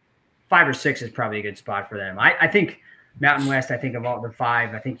 7? 5 or 6 is probably a good spot for them. I think Mountain West, I think of all the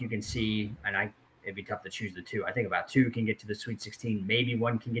 5, I think you can see, and it'd be tough to choose the 2. I think about 2 can get to the Sweet 16. Maybe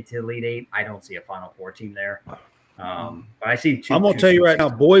 1 can get to the Elite 8. I don't see a Final Four team there. But I see 2. I'm going to tell you right now,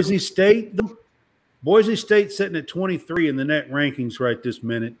 Boise State's sitting at 23 in the net rankings right this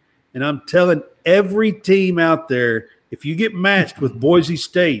minute. And I'm telling every team out there, if you get matched with Boise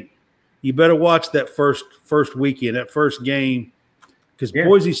State, you better watch that first weekend, that first game, because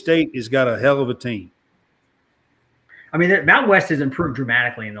Boise State has got a hell of a team. I mean, Mountain West has improved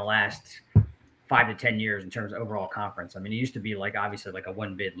dramatically in the last 5 to 10 years in terms of overall conference. I mean, it used to be obviously a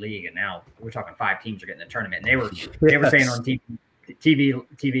 1-bid league, and now we're talking 5 teams are getting the tournament. And they were saying on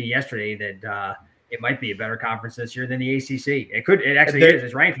TV yesterday that it might be a better conference this year than the ACC. It actually is.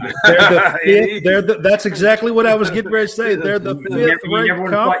 It's ranked. That's exactly what I was getting ready to say. They're the 5th ranked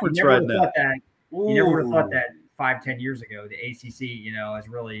conference right now. You never would have thought that 5-10 years ago. The ACC,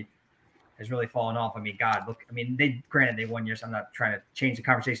 has really fallen off. I mean, God, look. I mean, they won yesterday. I'm not trying to change the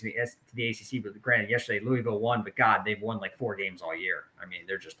conversation to the ACC, but granted, yesterday Louisville won. But God, they've won 4 games all year. I mean,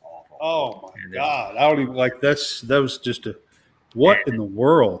 they're just awful. Oh my God, I don't even that was just a. What in the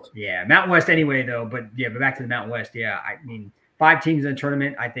world? Yeah, Mountain West anyway, though. But back to the Mountain West. Yeah, I mean, 5 teams in the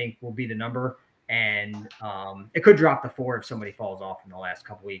tournament, I think, will be the number. And it could drop to 4 if somebody falls off in the last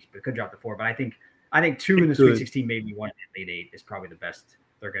couple weeks. But it could drop to 4. But I think 2 in the Sweet 16, maybe 1 in the Elite 8 is probably the best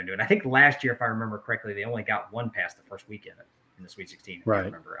they're going to do. And I think last year, if I remember correctly, they only got 1 past the first weekend in the Sweet 16. Right. I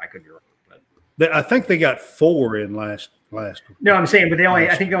remember. I could be wrong. I think they got 4 in last. No, I'm saying, but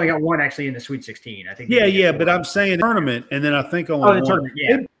I think they only got 1 actually in the Sweet 16. I think. Yeah, but I'm saying tournament, and then I think only the 1. Tournament,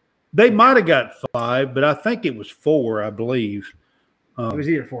 yeah. They might have got 5, but I think it was 4. I believe. It was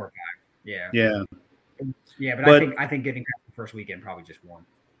either 4 or 5. Yeah. Yeah. Yeah, but I think getting past the first weekend probably just 1.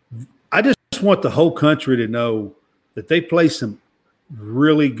 I just want the whole country to know that they play some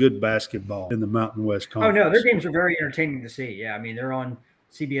really good basketball in the Mountain West Conference. Oh no, their games are very entertaining to see. Yeah, I mean they're on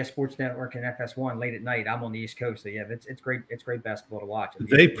CBS Sports Network and FS1 late at night. I'm on the East Coast, so yeah, it's great. It's great basketball to watch.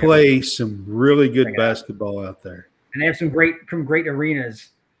 They play some really good basketball out there, and they have some great arenas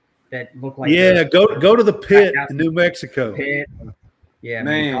that look like. Yeah, go to the Pit in New Mexico. Pit, yeah,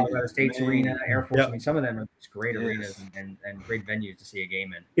 man, Colorado State's arena, Air Force. Yep. I mean, some of them are just great arenas and great venues to see a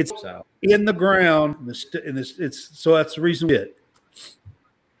game in. It's in the ground, so that's the reason it.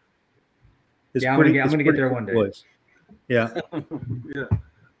 I'm gonna get there one day. Place. Yeah. Yeah.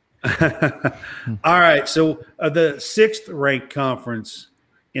 All right. So the 6th ranked conference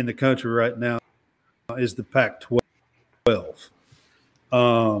in the country right now is the Pac-12.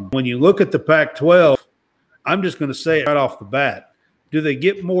 When you look at the Pac-12, I'm just going to say it right off the bat. Do they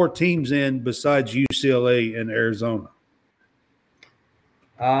get more teams in besides UCLA and Arizona?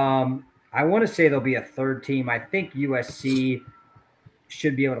 I want to say there'll be a 3rd team. I think USC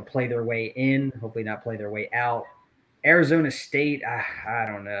should be able to play their way in, hopefully not play their way out. Arizona State, I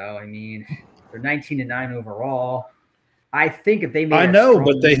don't know. I mean, they're 19-9 overall. I think if they made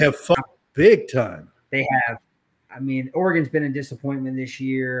but they have fun big time. They have. I mean, Oregon's been a disappointment this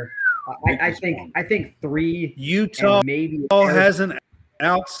year. I think 3. Utah maybe has an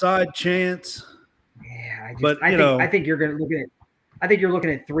outside chance. Yeah, I think you're going to look at. I think you're looking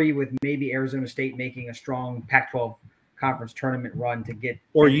at 3 with maybe Arizona State making a strong Pac-12 conference tournament run to get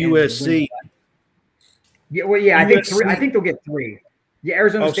or USC. Yeah, well, yeah, I think 3. I think they'll get 3. Yeah,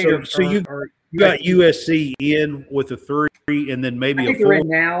 Arizona State. You got USC in with a 3, and then maybe I think a 4. they're in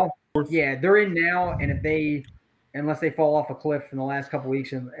now. Yeah, they're in now, and unless they fall off a cliff in the last couple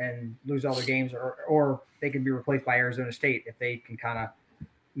weeks and lose all their games, or they can be replaced by Arizona State if they can kind of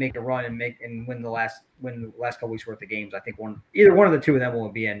make a run and win the last couple weeks worth of games. I think either one of the 2 of them will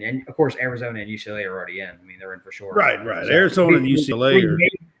be in, and of course Arizona and UCLA are already in. I mean, they're in for sure. Right. So Arizona and UCLA are.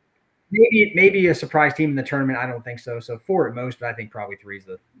 Maybe a surprise team in the tournament. I don't think so. So 4 at most, but I think probably 3 is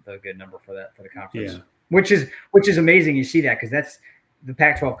the good number for the conference. Yeah. Which is amazing. You see that because that's the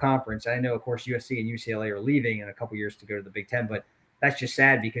Pac-12 conference. I know, of course, USC and UCLA are leaving in a couple years to go to the Big Ten, but that's just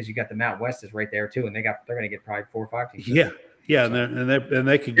sad because you got the Mountain West is right there too, and they're going to get probably 4 or 5 teams. Yeah, so, and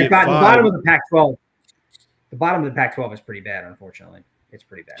they could get 5. The bottom of the Pac-12. The bottom of the Pac-12 is pretty bad, unfortunately. It's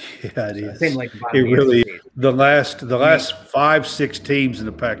pretty bad. Yeah, it is. Same like It really is. The last 5-6 teams in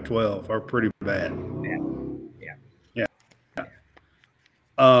the Pac-12 are pretty bad.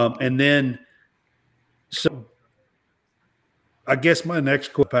 Yeah. And then, so I guess my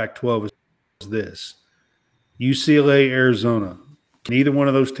next Pac-12 is this: UCLA, Arizona. Can either one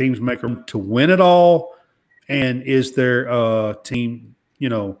of those teams make them to win it all? And is there a team,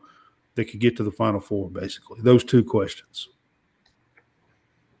 that could get to the Final Four? Basically, those two questions.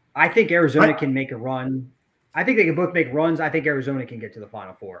 I think Arizona can make a run. I think they can both make runs. I think Arizona can get to the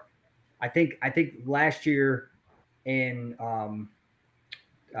Final Four. I think last year in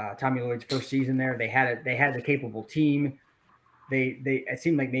Tommy Lloyd's first season there, they had the capable team. It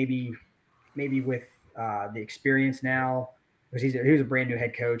seemed like maybe with the experience now, because he was a brand new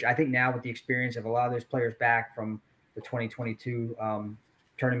head coach. I think now with the experience of a lot of those players back from the 2022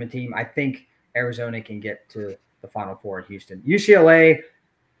 tournament team, I think Arizona can get to the Final Four at Houston. UCLA,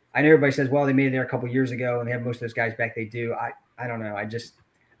 I know everybody says, well, they made it there a couple years ago and they have most of those guys back. They do. I don't know.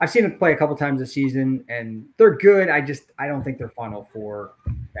 I've seen them play a couple times this season and they're good. I don't think they're Final Four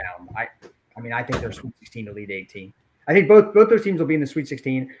bound. I think they're Sweet 16 to Elite 18. I think both those teams will be in the Sweet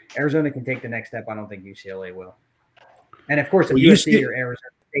 16. Arizona can take the next step. I don't think UCLA will. And of course, if USC or Arizona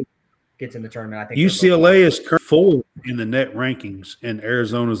State gets in the tournament, I think UCLA is currently 4th in the net rankings and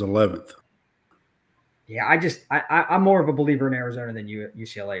Arizona's 11th. Yeah, I'm more of a believer in Arizona than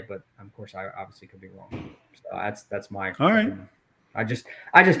UCLA, but of course I obviously could be wrong. So that's my all right. Opinion. I just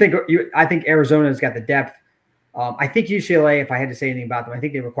think Arizona's got the depth. I think UCLA, if I had to say anything about them, I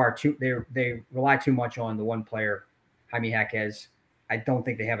think they rely too much on the one player, Jaime Jaquez. I don't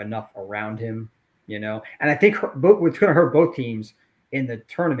think they have enough around him, And I think what's going to hurt both teams in the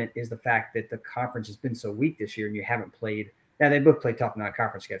tournament is the fact that the conference has been so weak this year, and you haven't played. Now they both play tough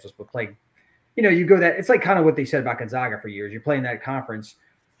non-conference schedules, but play. You go that it's like kind of what they said about Gonzaga for years. You're playing that conference.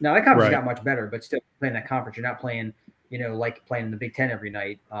 Now that conference got much better, but still playing that conference, you're not playing, like playing in the Big Ten every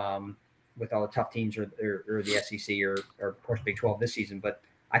night with all the tough teams or the SEC or of course Big 12 this season. But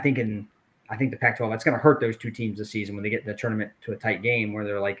I think the Pac-12, that's going to hurt those two teams this season when they get in the tournament to a tight game where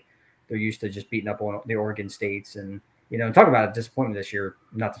they're used to just beating up on the Oregon States and talk about a disappointment this year.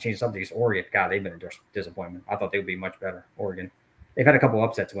 Not to change subjects, Oregon, God, they've been a disappointment. I thought they would be much better. Oregon. They've had a couple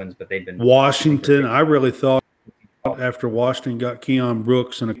upsets wins, but they've been Washington. I really thought after Washington got Keon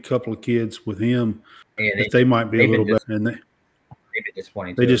Brooks and a couple of kids with him, that they might be a little better. And they've been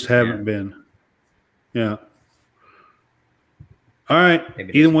disappointing. They just haven't been. Yeah. All right.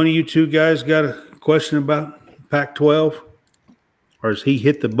 Either one of you two guys got a question about Pac-12, or has he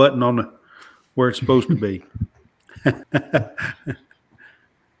hit the button on where it's supposed to be?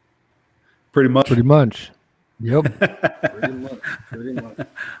 Pretty much. Yep. Pretty much.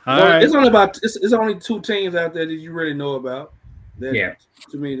 All right. It's only two teams out there that you really know about. That,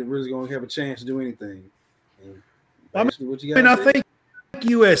 to me, that really going to have a chance to do anything. I think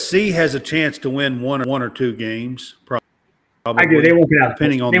USC has a chance to win one or two games. Probably. I do. They won't get out.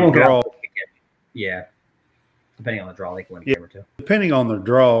 Depending on the draw. Yeah. Depending on the draw, they can win a game or two. Depending on the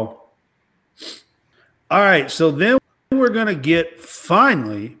draw. All right. So then we're going to get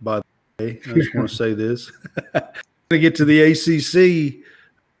finally, by the way, I just want to say this. We're going to get to the ACC,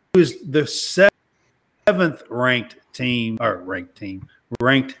 who is the 7th ranked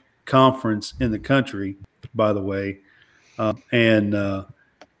conference in the country, by the way.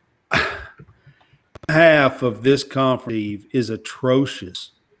 Half of this conference is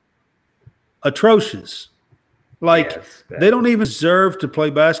atrocious. Like, they don't even deserve to play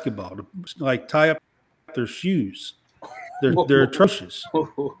basketball, to tie up their shoes. They're atrocious.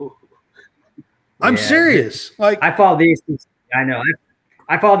 I'm serious. Like, I followed the ACC. I know.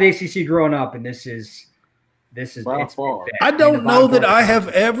 I followed the ACC growing up, and this is by far. I don't know that I have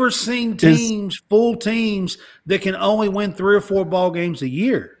ever seen full teams that can only win 3 or 4 ball games a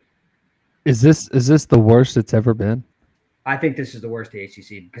year. Is this the worst it's ever been? I think this is the worst the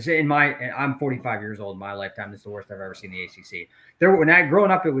ACC, because I'm 45 years old in my lifetime. This is the worst I've ever seen the ACC. Growing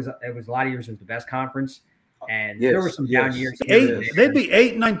up, it was a lot of years it was the best conference, and there were some down years. They'd be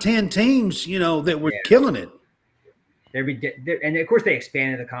 8, 9, 10 teams, that were killing it. And of course they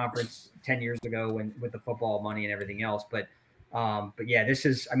expanded the conference 10 years ago with the football money and everything else. But yeah, this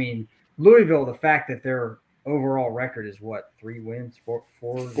is. I mean, Louisville. The fact that their overall record is what, 3 wins, 4.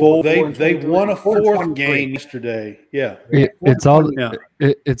 They won a 4th game yesterday. Yeah, it's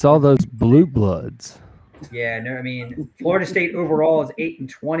all those blue bloods. Yeah, no, I mean, Florida State overall is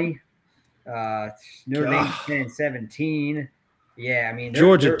 8-20. Notre Dame 10-17. Yeah, I mean,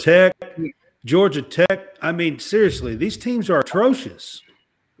 Georgia Tech. I mean, seriously, these teams are atrocious.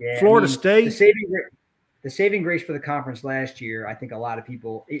 Yeah, Florida State. the saving grace for the conference last year, I think a lot of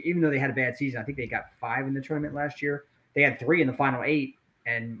people, even though they had a bad season, I think they got 5 in the tournament last year. They had 3 in the final 8,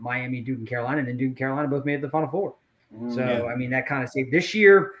 and Miami, Duke, and Carolina, and then Duke and Carolina both made it to the final 4. So, I mean, that kind of saved. This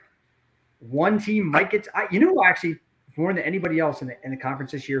year, one team might get – you know who actually, more than anybody else in the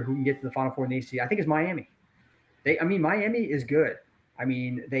conference this year who can get to the final 4 in the ACC, I think is Miami. Miami is good. I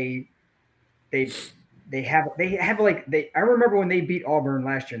mean, I remember when they beat Auburn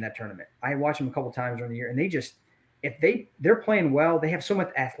last year in that tournament. I watched them a couple times during the year, and they're playing well. They have so much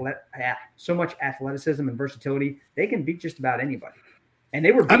athleticism and versatility. They can beat just about anybody. And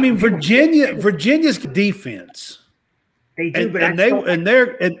they were. Virginia's defense. They do,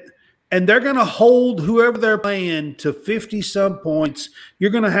 and they're going to hold whoever they're playing to 50-some points.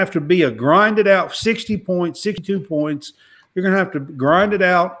 You're going to have to be a grinded out 60 points, 62 points. You're going to have to grind it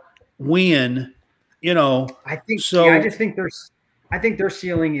out, win. I think their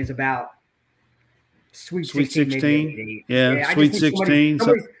ceiling is about Sweet 16. Yeah, Sweet 16.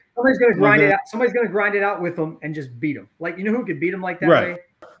 Somebody's going to grind it out. Somebody's going to grind it out with them and just beat them. Like, you know who could beat them like that way?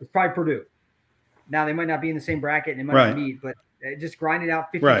 It's probably Purdue. Now they might not be in the same bracket and they might not meet, but just grind it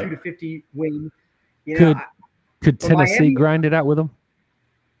out 52 to 50 win. Could Tennessee grind it out with them?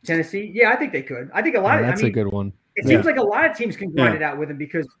 Tennessee, yeah, I think they could. I think a lot. That's a good one. It seems like a lot of teams can grind it out with them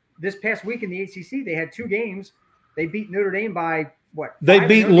because this past week in the ACC they had 2 games. They beat Notre Dame by what? They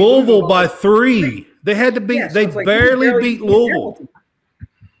beat Louisville by 3. They had to beat. Yeah, they barely beat Louisville.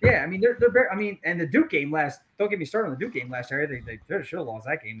 Yeah, I mean they're and the Duke game last. Don't get me started on the Duke game last year. They should have lost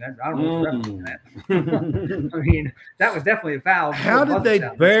that game. I don't know. That. I mean, that was definitely a foul. How did they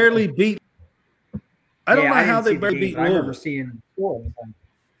barely beat? I don't know how they barely beat Louisville. I remember seeing scores.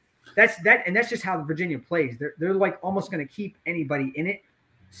 That's just how Virginia plays. They're like almost going to keep anybody in it.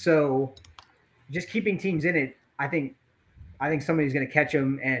 So, just keeping teams in it, I think somebody's going to catch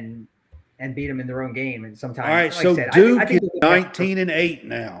them and beat them in their own game. And sometimes, all right. So Duke is 19-8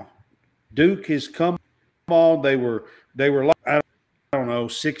 now. Duke has come on. They were like I don't know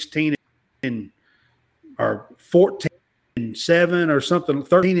 16 or 14-7 or something,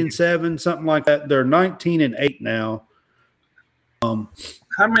 13-7, something like that. They're 19-8 now. How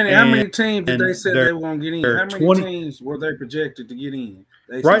many teams did they say they were going to get in? How many teams were they projected to get in?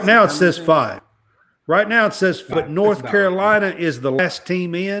 Right now it says 5. Right now it says 5. But North Carolina is the last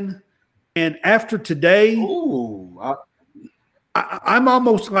team in. And after today, I'm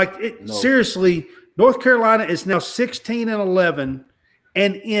almost like it. No. Seriously, North Carolina is now 16-11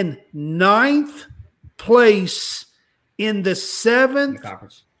 and in 9th place in the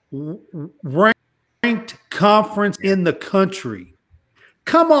 7th ranked conference in the country.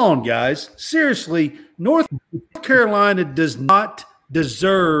 Come on, guys. Seriously, North Carolina does not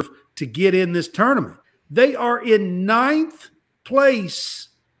deserve to get in this tournament. They are in 9th place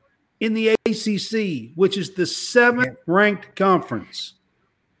in the ACC, which is the 7th ranked conference.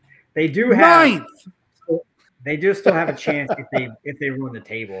 They do have 9th. They do still have a chance if they run the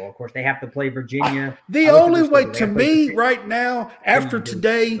table. Of course, they have to play Virginia. The only way to me right now, after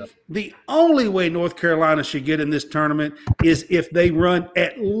today, the only way North Carolina should get in this tournament is if they run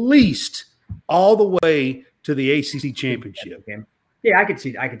at least all the way to the ACC championship. Yeah, I could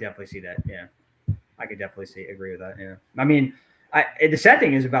definitely see that. Yeah, I could definitely agree with that. Yeah, I mean, the sad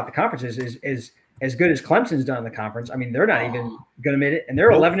thing is about the conferences is as good as Clemson's done in the conference. I mean, they're not even going to make it, and they're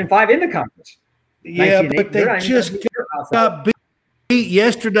 11-5 in the conference. Yeah, but they just got beat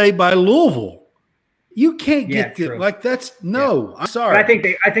yesterday by Louisville. You can't get it like that's no. I'm sorry. But I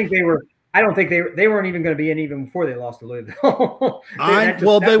think they were. I don't think they weren't even going to be in even before they lost to Louisville.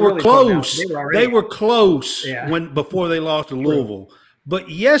 They were close. They were close before they lost to Louisville. But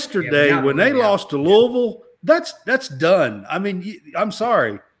yesterday when they lost to Louisville, that's done. I mean, I'm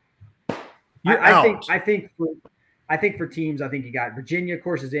sorry. You're out. I think for teams, I think you got Virginia, of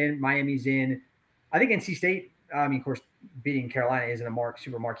course, is in. Miami's in. I think NC State, of course, beating Carolina isn't a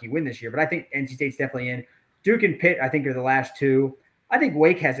super marquee win this year, but I think NC State's definitely in. Duke and Pitt, I think, are the last 2. I think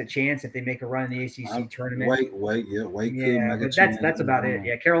Wake has a chance if they make a run in the ACC tournament. Wake. Yeah, but that's about it.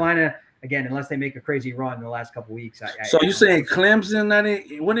 Yeah, Carolina, again, unless they make a crazy run in the last couple of weeks. So you're saying Clemson?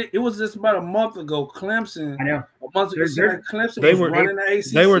 It was just about a month ago. Clemson. I know. A month ago, Clemson was running the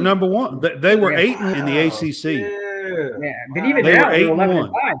ACC. They were number 1. They were 8 in the ACC. Yeah, but even now they're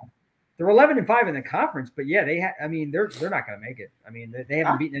 11-5. They're 11-5 in the conference, but yeah, they're not going to make it. I mean, they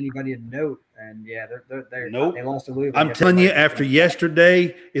haven't beaten anybody of note, and yeah, they lost to Louisville. I'm telling you, after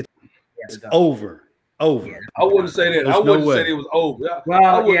yesterday, it's over. Yeah. I wouldn't say that. I wouldn't say it was over.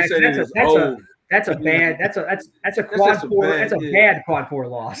 Well, yeah, That's a bad. That's a quad just a four. bad- That's a yeah. bad quad four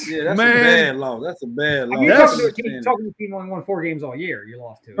loss. Yeah, that's Man. a bad loss. That's a bad I loss. mean, you're That's- talking to a team only won 4 games all year. You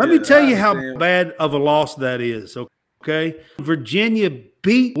lost to. Let me Yeah, tell I you how understand. bad of a loss that is. Okay. Virginia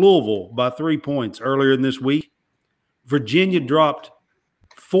beat Louisville by 3 points earlier in this week. Virginia dropped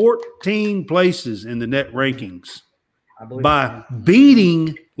 14 places in the net rankings I believe by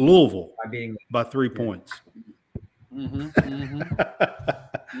beating Louisville by beating. by 3 points. Mm-hmm, mm-hmm,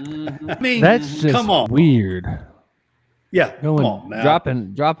 mm-hmm. I mean, That's just come on. weird. Yeah, Going come on now.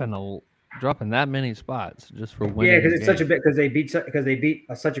 dropping that many spots just for winning. Yeah, because a it's such a game. bit because they beat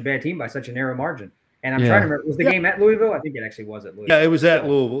such a bad team by such a narrow margin. And I'm Yeah. trying to remember, was the Yeah. game at Louisville? I think it actually was at Louisville. Yeah, it was at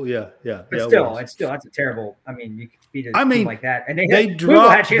Still. Louisville. Yeah. But yeah, still, it it's still that's a terrible. I mean, you could beat a I team mean, like that, and they dropped Louisville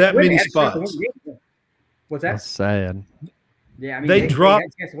had a chance that to win. many They had a chance to win spots. the game. What's that? That's sad. Yeah, I mean, They had dropped a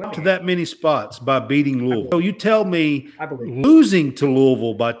chance to win the to game. that many spots by beating Louisville. So you tell me I believe. losing to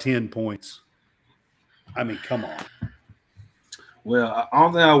Louisville by 10 points. I mean, come on. Well,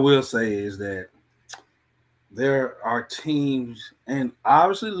 all thing I will say is that there are teams, and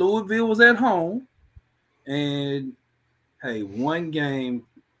obviously Louisville was at home, and hey, one game,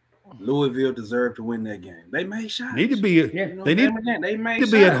 Louisville deserved to win that game. They made shots. Need to be You know, they need they made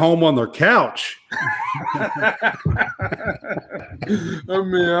to be at shots. home on their couch. I mean, They're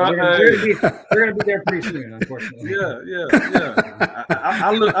going to be there pretty soon, unfortunately. yeah. I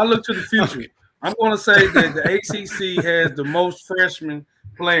look to the future. I'm going to say that the ACC has the most freshmen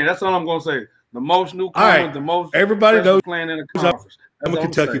playing. That's all I'm going to say. The most newcomers, All right. the most Everybody freshmen knows playing in the conference. I'm a That's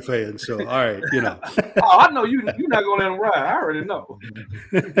all Kentucky saying. fan, so all right, you know. Oh, I know you're not going to let them ride. I already know.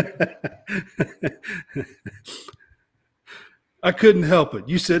 I couldn't help it.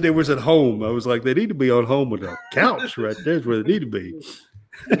 You said they was at home. I was like, they need to be on home with a couch right there's where they need to be.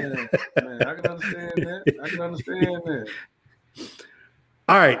 Man, I can understand that.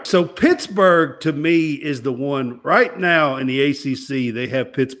 All right, so Pittsburgh to me is the one right now in the ACC. They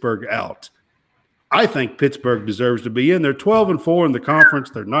have Pittsburgh out. I think Pittsburgh deserves to be in. They're 12-4 in the conference.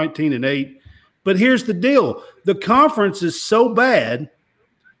 They're 19-8. But here's the deal: the conference is so bad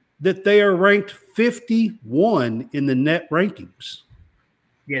that they are ranked 51 in the net rankings,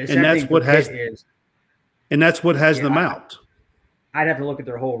 Yeah, the and that's sad thing what for has Pitt is them out. I'd have to look at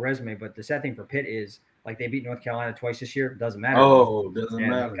their whole resume, but the sad thing for Pitt is like they beat North Carolina twice this year. It doesn't matter. Oh, doesn't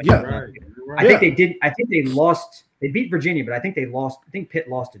matter. Yeah. You're right. I think they did. I think they lost. They beat Virginia, but I think they lost. I think Pitt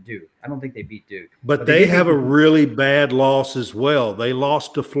lost to Duke. I don't think they beat Duke. But they they did have beat a Duke. really bad loss as well. They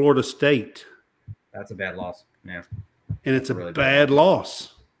lost to Florida State, That's a bad loss. Yeah, and it's a Really bad bad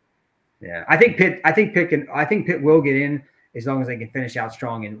loss. yeah. I think Pitt will get in as long as they can finish out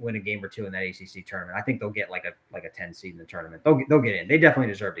strong and win a game or two in that ACC tournament. I think they'll get like a 10 seed in the tournament. They'll get in. They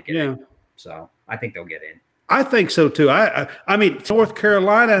definitely deserve to get in. So I think they'll get in. I think so too. I mean, North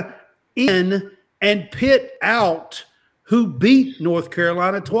Carolina in and Pitt out, who beat North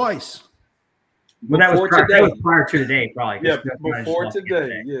Carolina twice. Well, that was Before prior today. to today, probably. 'cause Yeah, North Carolina just before lost today.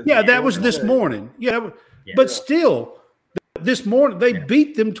 yesterday. Yeah, that was this today. morning. Yeah, Yeah. but still, this morning they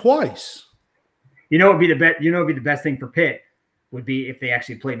beat them twice. You know, what would be the best thing for Pitt would be if they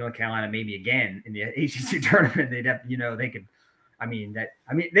actually played North Carolina maybe again in the ACC tournament. They'd have, they could.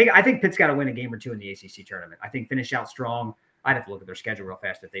 I think Pitt's got to win a game or two in the ACC tournament. I think finish out strong. I'd have to look at their schedule real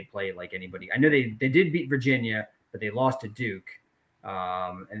fast if they play like anybody. I know they did beat Virginia, but they lost to Duke.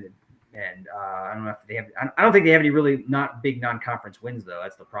 I don't know if they have. I don't think they have any really not big non-conference wins though.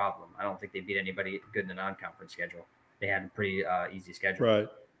 That's the problem. I don't think they beat anybody good in the non-conference schedule. They had a pretty easy schedule. Right.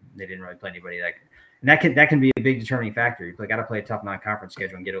 They didn't really play anybody that can be a big determining factor. You got to play a tough non-conference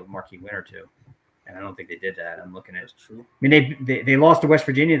schedule and get a marquee win or two. And I don't think they did that. I'm looking at. That's true. I mean, they lost to West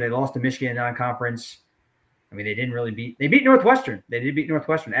Virginia. They lost to Michigan in non-conference. I mean, they didn't really beat. They beat Northwestern. They did beat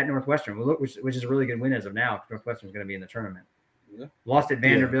Northwestern at Northwestern, which is a really good win as of now. Northwestern's going to be in the tournament. Yeah. Lost at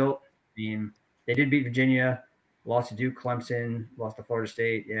Vanderbilt. I mean, they did beat Virginia. Lost to Duke, Clemson. Lost to Florida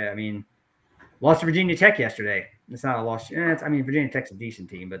State. Yeah, I mean, lost to Virginia Tech yesterday. It's not a loss. Virginia Tech's a decent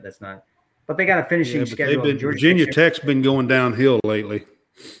team, but that's not. But they got a finishing schedule. Virginia Tech's been going downhill lately.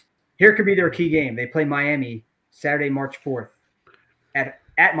 Here could be their key game. They play Miami Saturday, March 4th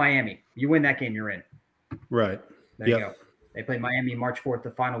at Miami. You win that game, you're in. Right. There you go. They play Miami March 4th,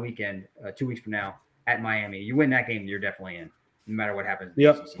 the final weekend, 2 weeks from now at Miami. You win that game, you're definitely in, no matter what happens in the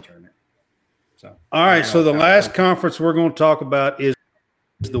ACC tournament. So, all right. So the last conference we're going to talk about is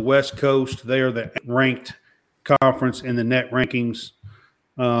the West Coast. They are the ranked conference in the net rankings.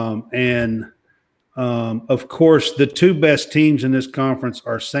 Of course, the two best teams in this conference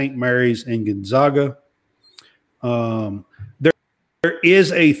are St. Mary's and Gonzaga. There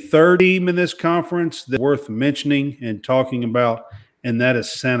is a third team in this conference that's worth mentioning and talking about, and that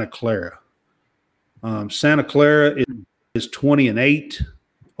is Santa Clara. Santa Clara is 20-8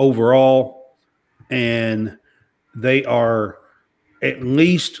 overall, and they are at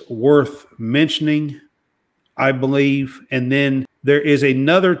least worth mentioning, I believe. And then there is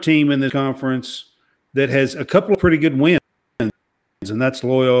another team in this conference that has a couple of pretty good wins, and that's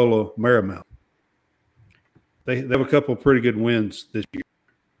Loyola Marymount. They have a couple of pretty good wins this year.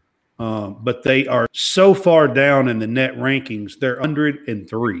 But they are so far down in the net rankings. They're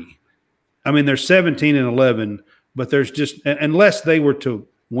 103. I mean, they're 17-11, but there's just – unless they were to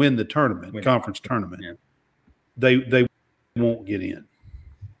win the tournament, conference tournament, they won't get in.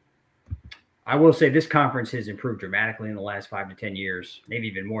 I will say this conference has improved dramatically in the last 5 to 10 years, maybe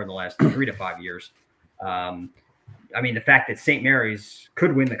even more in the last 3 to 5 years. I mean, the fact that St. Mary's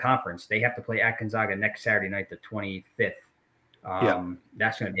could win the conference, they have to play at Gonzaga next Saturday night, the 25th.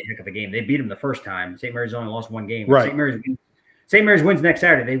 That's going to be a heck of a game. They beat them the first time. St. Mary's only lost one game. Right. St. Mary's wins next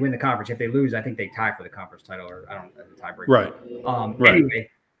Saturday. They win the conference. If they lose, I think they tie for the conference title, or I don't know, the tiebreaker. Right. Anyway,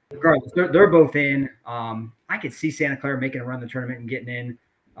 regardless, they're both in. I could see Santa Clara making a run in the tournament and getting in.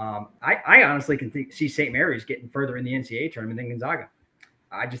 I honestly can see St. Mary's getting further in the NCAA tournament than Gonzaga.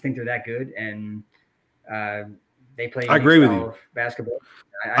 I just think they're that good, and they play. I agree with you. Basketball.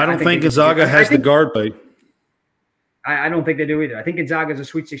 I don't think Gonzaga has the guard play. I don't think they do either. I think Gonzaga is a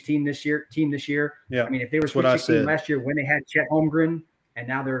Sweet 16 this year. Yeah, I mean, if they were Sweet 16 last year when they had Chet Holmgren, and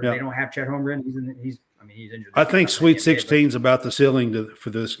now they don't have Chet Holmgren, he's injured. I think Sweet 16 is about the ceiling for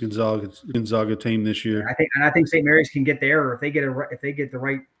this Gonzaga team this year. I think St. Mary's can get there, or if they get the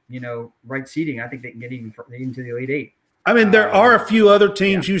right seeding, I think they can get even into the Elite Eight. I mean, there are a few other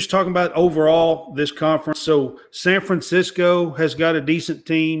teams you was talking about overall this conference. So San Francisco has got a decent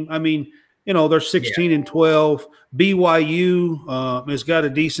team. I mean, they're 16-12. BYU has got a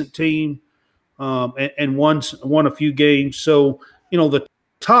decent team and won a few games. So, the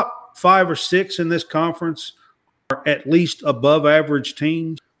top 5 or 6 in this conference are at least above average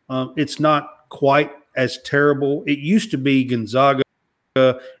teams. It's not quite as terrible. It used to be Gonzaga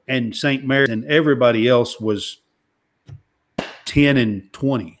and St. Mary's, and everybody else was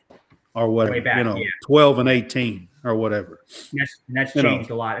 10-20 or whatever, way back, 12-18 or whatever. That's changed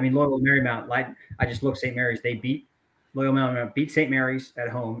a lot. I mean, Loyola Marymount, I just looked St. Mary's. They beat Loyola Marymount, beat St. Mary's at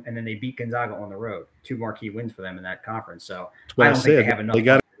home, and then they beat Gonzaga on the road. 2 marquee wins for them in that conference. So I don't think they have enough.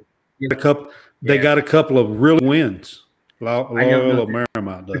 They got a couple of real wins. Loyola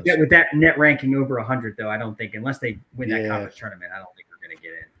Marymount does. With that net ranking over 100, though, I don't think, unless they win that conference tournament, I don't think they're going to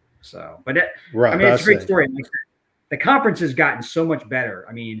get in. So, but it's a great story. Like, the conference has gotten so much better.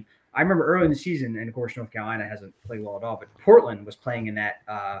 I mean, I remember early in the season, and of course, North Carolina hasn't played well at all, but Portland was playing in that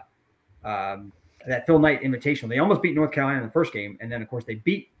Phil Knight Invitational. They almost beat North Carolina in the first game, and then, of course, they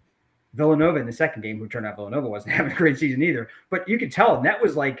beat Villanova in the second game, who turned out Villanova wasn't having a great season either. But you could tell, and that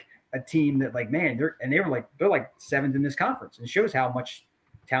was like a team that, like, man, they're like 7th in this conference, and it shows how much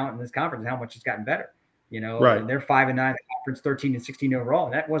talent in this conference and how much it's gotten better. Right. And they're 5-9 in the conference, 13-16 overall,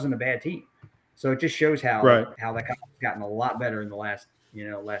 and that wasn't a bad team. So it just shows how that conference has gotten a lot better in the last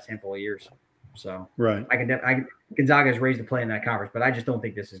handful of years. So Gonzaga has raised the play in that conference, but I just don't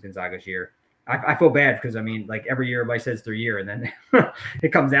think this is Gonzaga's year. I feel bad because, I mean, like, every year everybody says it's their year, and then it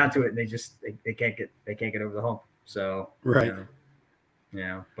comes down to it, and they can't get over the hump. So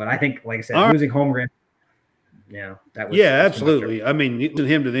but I think, like I said, losing Holmgren, that was absolutely. I mean, losing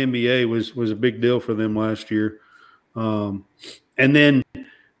him to the NBA was a big deal for them last year, and then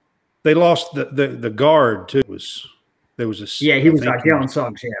they lost the guard too. There was a he was Galen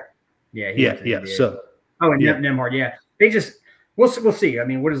Suggs. So and Nemhard. They just we'll see. I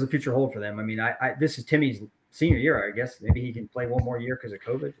mean, what does the future hold for them? I mean, this is Timmy's senior year, I guess. Maybe he can play one more year because of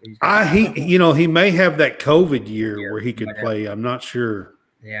COVID. He may have that COVID year where he could play. I'm not sure.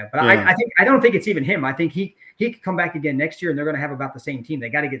 Yeah, but I don't think it's even him. I think he could come back again next year, and they're going to have about the same team. They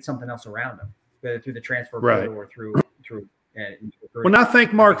got to get something else around them, whether through the transfer portal or through. Well, I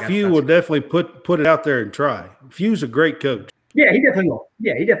think Mark Few will definitely put it out there and try. Few's a great coach. Yeah, he definitely will.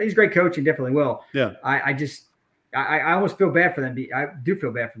 Yeah, he's a great coach and definitely will. Yeah. I almost feel bad for them. I do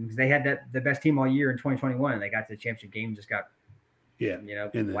feel bad for them because they had the best team all year in 2021, and they got to the championship game, just got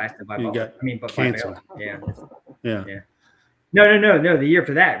blasted by canceled. Yeah. No. The year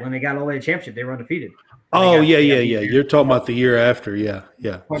for that, when they got all the way to the championship, they were undefeated. You're talking about the year after. Yeah.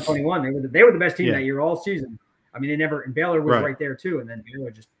 2021, they were the best team that year all season. I mean, and Baylor was right there too, and then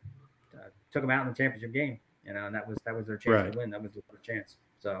Baylor just took them out in the championship game, and that was their chance to win. That was their first chance.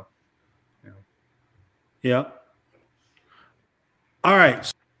 So, Yeah. All right.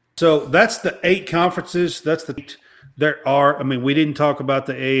 So that's the 8 conferences. We didn't talk about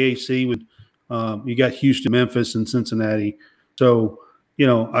the AAC with you got Houston, Memphis, and Cincinnati. So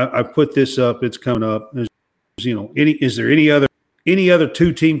I put this up. It's coming up. Is there any other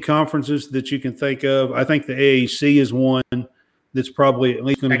two-team conferences that you can think of? I think the AAC is one that's probably at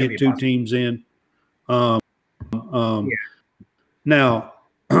least going to get two teams in. Now,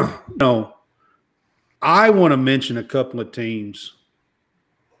 I want to mention a couple of teams.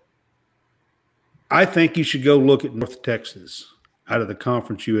 I think you should go look at North Texas out of the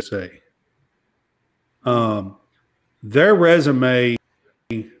Conference USA. Their resume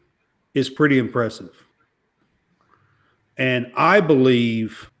is pretty impressive. And I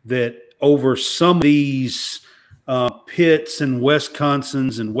believe that over some of these Pitts and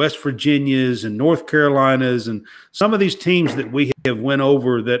Wisconsins and West Virginias and North Carolinas and some of these teams that we have went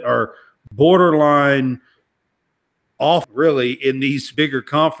over that are borderline off really in these bigger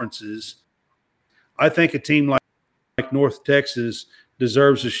conferences, I think a team like North Texas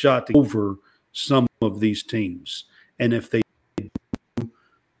deserves a shot to over some of these teams. And if they do,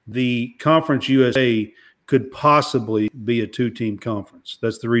 the Conference USA could possibly be a two-team conference.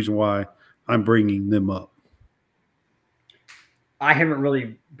 That's the reason why I'm bringing them up. I haven't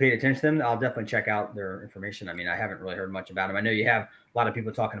really paid attention to them. I'll definitely check out their information. I mean, I haven't really heard much about them. I know you have a lot of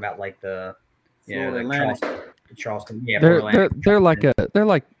people talking about like the Charleston. Yeah, they're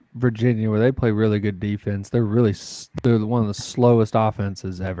like Virginia, where they play really good defense. They're one of the slowest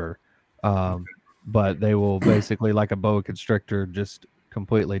offenses ever. But they will basically, like a boa constrictor, just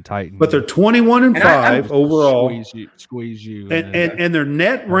completely tighten. But they're 21-5 overall. Squeeze you. And their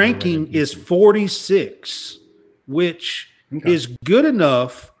net ranking is 46, which is good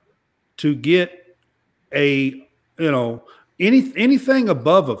enough to get anything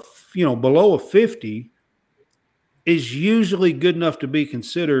above below a 50 is usually good enough to be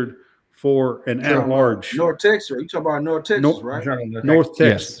considered for an at-large. North Texas. You talking about North Texas, right? North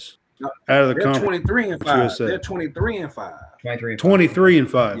Texas. Yes. Out of the they're conference. 23-5. They're 23-5.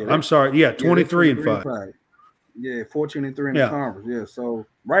 23-5. Yeah, I'm sorry. Yeah, 23-5. Yeah, 14-3 in the conference. Yeah, so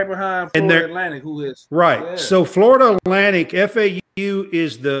right behind Florida Atlantic, who is right. Yeah. So Florida Atlantic, FAU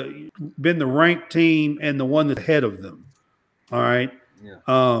is been the ranked team and the one that's ahead of them. All right.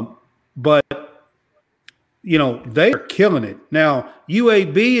 Yeah. But they are killing it. Now,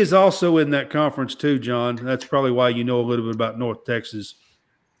 UAB is also in that conference too, John. That's probably why you know a little bit about North Texas.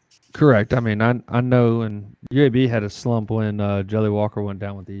 Correct. I mean, I know, and UAB had a slump when Jelly Walker went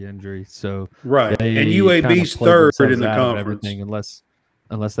down with the injury. So right, and UAB's third in the conference.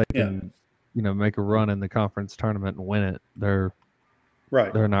 Unless they can, make a run in the conference tournament and win it, they're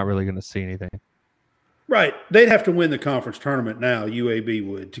not really going to see anything. Right, they'd have to win the conference tournament now. UAB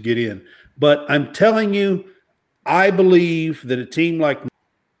would to get in, but I'm telling you, I believe that a team like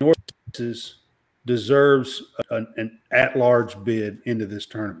North Texas deserves an at-large bid into this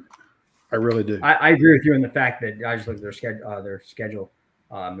tournament. I really do. I agree with you in the fact that I just looked at their schedule,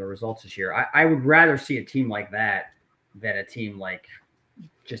 their results this year. I would rather see a team like that than a team like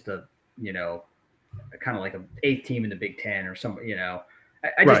just kind of like an 8th team in the Big Ten or some.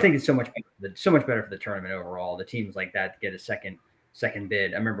 I just think it's so much better for the tournament overall. The teams like that get a second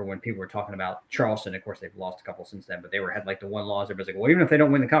bid. I remember when people were talking about Charleston. Of course, they've lost a couple since then, but they had like the one loss. Everybody's like, well, even if they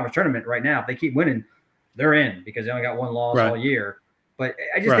don't win the conference tournament right now, if they keep winning, they're in because they only got one loss all year. But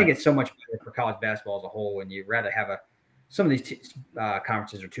I just think it's so much better for college basketball as a whole, and you'd rather have some of these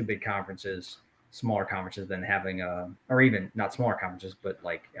conferences are two big conferences, smaller conferences, than having or even not smaller conferences, but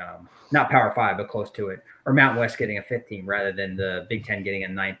like not Power 5, but close to it, or Mountain West getting a 5th team rather than the Big Ten getting a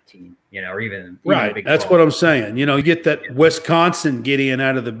 9th team, or even right. Big That's 12. what I'm saying. You get that Wisconsin get in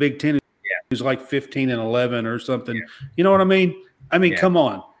out of the Big Ten, who's like 15-11 or something. Yeah. You know what I mean? Come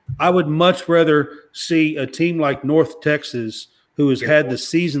on. I would much rather see a team like North Texas, who has had the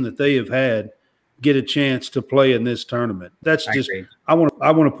season that they have had, get a chance to play in this tournament. That's just I want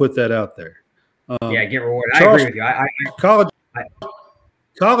to put that out there. Get rewarded. I agree with you.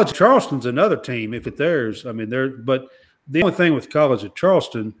 College of Charleston's another team if it's theirs. But the only thing with College of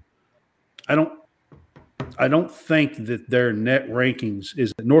Charleston, I don't think that their net rankings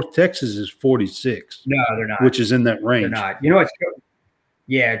is North Texas is 46. No, they're not. Which is in that range. They're not. What's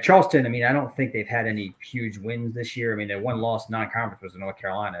yeah, Charleston, I don't think they've had any huge wins this year. Their one loss non-conference was in North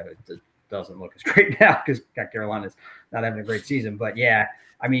Carolina. It doesn't look as great now because Carolina's not having a great season. But, yeah,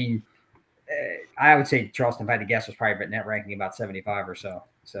 I would say Charleston, if I had to guess, was probably net ranking about 75 or so.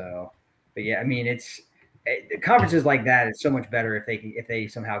 So, but, yeah, conferences like that is so much better if they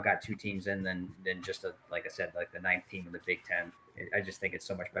somehow got two teams in than just like I said, like the 9th team of the Big Ten. I just think it's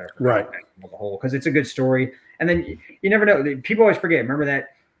so much better for as a whole because it's a good story. And then you never know. People always forget.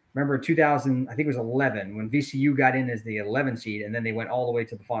 Remember 2000, I think it was 11 when VCU got in as the 11 seed, and then they went all the way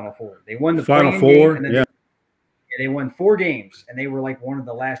to the Final Four. They won the Final Four, game, and then They won 4 games, and they were like one of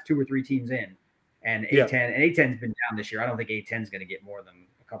the last 2 or 3 teams in. And A10's been down this year. I don't think A10's going to get more than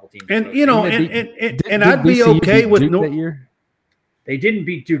a couple teams. And I'd be VCU okay with Duke that year. They didn't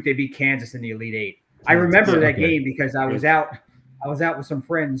beat Duke. They beat Kansas in the Elite Eight. I remember that game because I was out with some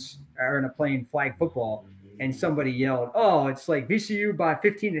friends playing flag football, and somebody yelled, "Oh, it's like VCU by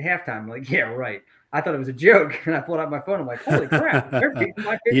 15 at halftime." I'm like, yeah, right. I thought it was a joke, and I pulled out my phone. I'm like, holy crap, they're beating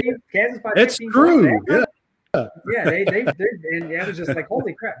by 15, Kansas by 15. It's true. Yeah, they and that was just like,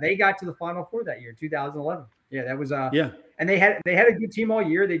 holy crap. They got to the Final Four that year, 2011. Yeah, that was and they had a good team all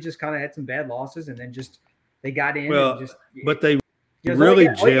year. They just kind of had some bad losses, and then they got in. But they really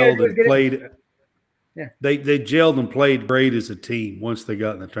gelled and played. Yeah, they gelled and played great as a team once they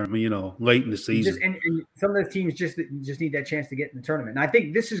got in the tournament. Late in the season. And some of the teams just need that chance to get in the tournament. And I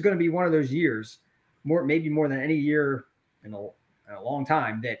think this is going to be one of those years, maybe more than any year in a long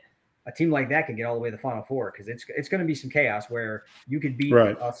time, that a team like that could get all the way to the Final Four, because it's going to be some chaos where you could beat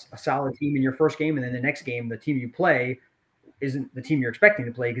a solid team in your first game, and then the next game the team you play isn't the team you're expecting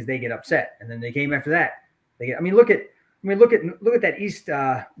to play because they get upset, and then the game after that look at that East.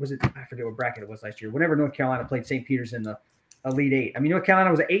 Was it? I forget what bracket it was last year. Whenever North Carolina played St. Peter's in the Elite Eight. North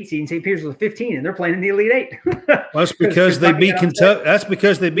Carolina was an 8 seed and St. Peter's was a 15, and they're playing in the Elite Eight. Well, that's because they beat Kentucky. That's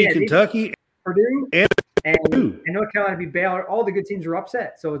because they beat Kentucky, Purdue, and North Carolina beat Baylor. All the good teams are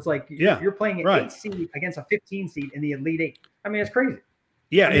upset. So it's like you're playing an 8 seed against a 15 seed in the Elite Eight. It's crazy.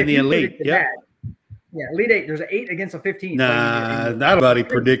 Yeah, in the Elite. Yeah. Elite Eight. There's an 8 against a 15. Nah, nobody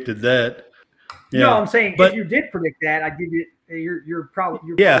predicted that. Yeah. No, I'm saying if you did predict that, I'd give you. You're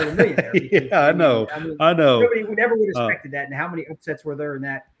probably a millionaire. Yeah, I know. Nobody never would have expected that. And how many upsets were there in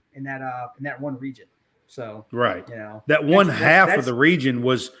that one region? So that one half of the region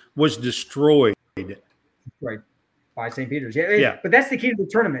was destroyed. Right, by St. Peter's. Yeah. But that's the key to the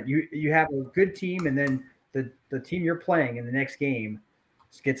tournament. You have a good team, and then the team you're playing in the next game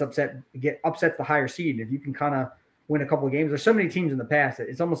upsets the higher seed. And if you can kind of win a couple of games, there's so many teams in the past that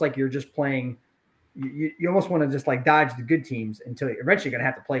it's almost like you're just playing. You almost want to just like dodge the good teams until eventually you're going to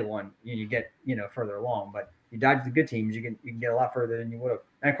have to play one. You get further along, but you dodge the good teams, you can get a lot further than you would have.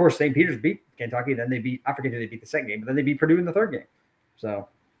 And of course, St. Peter's beat Kentucky. Then they beat, I forget who they beat the second game, but then they beat Purdue in the third game. So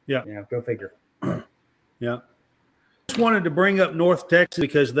go figure. Yeah. Just wanted to bring up North Texas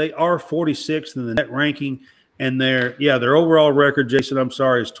because they are 46th in the net ranking, and their overall record, Jason, I'm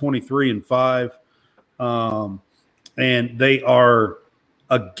sorry, is 23-5, and they are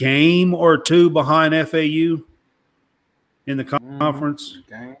a game or two behind FAU in the conference,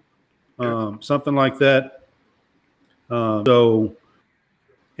 something like that. So,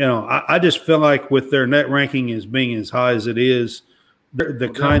 I just feel like with their net ranking as being as high as it is, they're the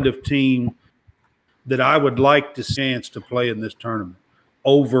kind of team that I would like to chance to play in this tournament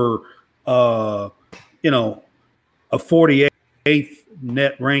over, a 48th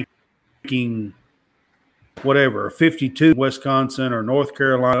net ranking. Whatever, 52 Wisconsin or North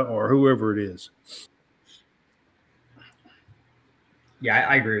Carolina or whoever it is. Yeah,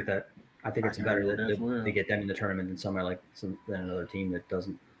 I agree with that. I think it's better that they get them in the tournament than than another team that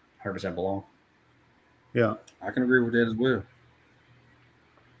doesn't 100% belong. Yeah, I can agree with that as well.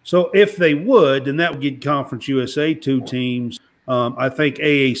 So if they would, then that would get Conference USA 2 teams. I think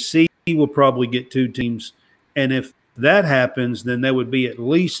AAC will probably get 2 teams, and if that happens, then there would be at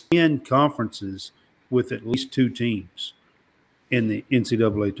least 10 conferences with at least 2 teams in the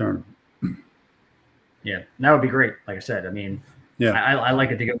NCAA tournament. Yeah, that would be great. Like I said, I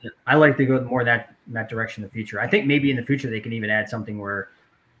like it to go. I like to go more in that direction in the future. I think maybe in the future they can even add something where,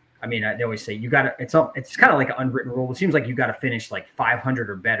 they always say you got to. It's kind of like an unwritten rule. It seems like you got to finish like 500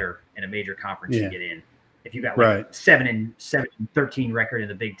 or better in a major conference to get in. If you got like 7-13 record in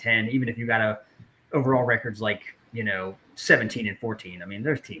the Big Ten, even if you got a overall records like 17-14.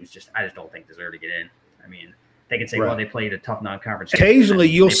 Those teams I just don't think deserve to get in. They can say, well, they played a tough non-conference. Occasionally,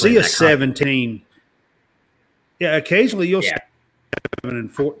 you'll see a 17. Yeah, occasionally you'll see a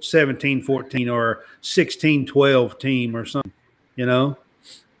 17-14 or 16-12 team or something. Yeah,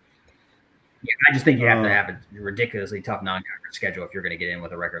 I just think you have to have a ridiculously tough non-conference schedule if you're going to get in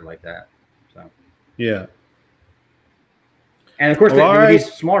with a record like that. So yeah, and of course,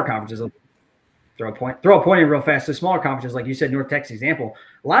 these smaller conferences. Throw a point in real fast. The smaller conferences, like you said, North Texas example,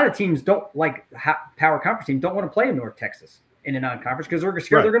 a lot of teams don't like power conference teams don't want to play in North Texas in a non-conference because they're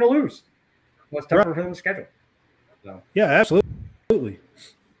scared they're going to lose. Well, it's tougher for them to schedule. So. Yeah, absolutely.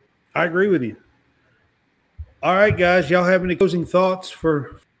 I agree with you. All right, guys, y'all have any closing thoughts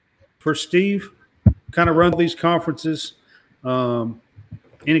for Steve? Kind of run these conferences.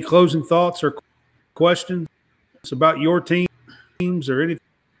 Any closing thoughts or questions about your teams or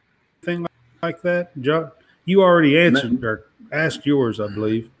anything like that? You already answered or asked yours, I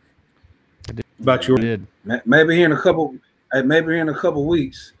believe. About your maybe here in a couple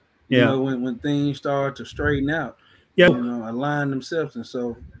weeks, you Yeah. know, when things start to straighten out, Yeah. you know, align themselves, and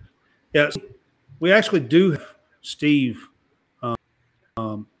so yeah, we actually do have Steve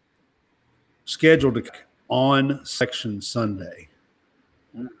scheduled on Selection Sunday,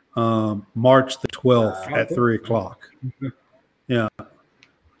 March the 12th at 3:00. Yeah.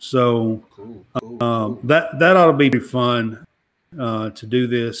 So cool. that ought to be fun to do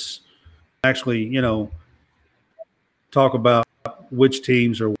this. Actually, you know, talk about which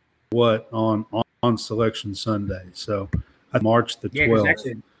teams are what on Selection Sunday. So March the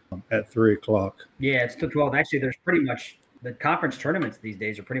 12th at 3:00. Yeah, it's the 12th. Actually, there's pretty much the conference tournaments these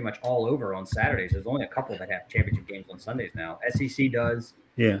days are pretty much all over on Saturdays. There's only a couple that have championship games on Sundays now. SEC does.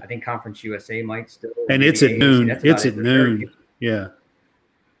 Yeah. I think Conference USA might still. And it's at noon. It's at noon. Yeah.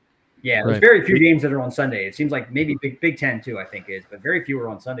 Yeah, there's very few games that are on Sunday. It seems like maybe Big Ten too, I think is, but very few are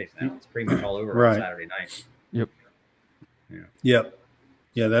on Sundays now. It's pretty much all over on Saturday night. Yep. Yeah. Yep.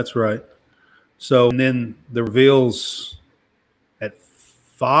 Yeah, that's right. So and then the reveals at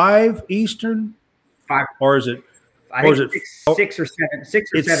 5 Eastern? 5 or is it? I think six or seven.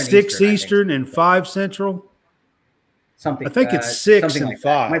 It's 6 Eastern and 5 Central. Something. I think it's 6 and like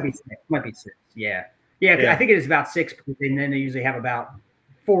 5. Might be 6. Yeah. I think it is about 6, and then they usually have about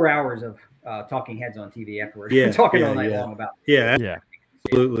 4 hours of talking heads on TV afterwards. Yeah, talking all night long about. Yeah,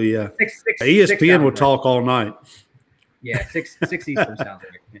 absolutely. Yeah. ESPN 6 will talk all night. Yeah, 6 Eastern sounds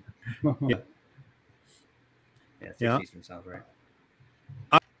right. Yeah. 6 Eastern sounds right.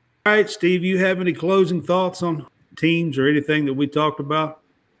 All right, Steve, you have any closing thoughts on teams or anything that we talked about?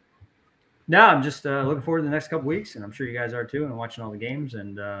 No, I'm just looking forward to the next couple weeks, and I'm sure you guys are too, and watching all the games.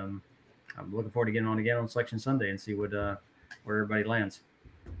 And I'm looking forward to getting on again on Selection Sunday and see where everybody lands.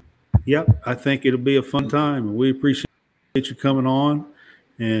 Yep, I think it'll be a fun time, and we appreciate you coming on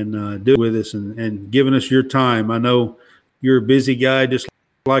and doing with us and giving us your time. I know you're a busy guy, just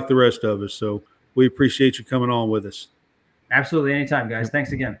like the rest of us, so we appreciate you coming on with us. Absolutely, anytime, guys.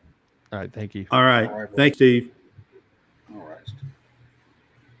 Thanks again. All right, thank you. All right, thanks, Steve. All right.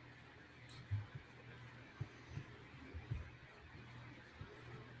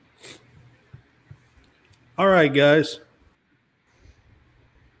 All right, guys.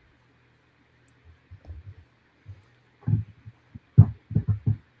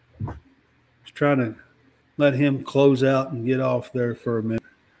 Just trying to let him close out and get off there for a minute.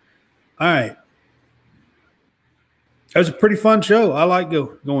 All right. That was a pretty fun show. I like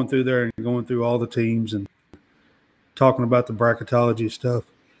going through there and going through all the teams and talking about the bracketology stuff.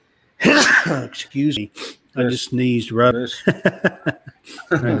 Excuse me. I just sneezed right. I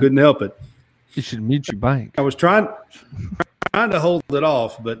couldn't help it. You should mute your bank. I was trying to hold it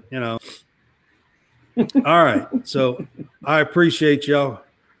off, but you know. All right. So I appreciate y'all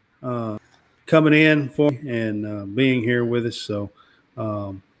coming in for and being here with us. So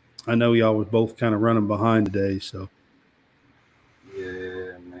I know y'all was both kind of running behind today. So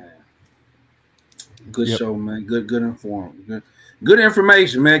yeah, man. Good show, man. Good informed. Good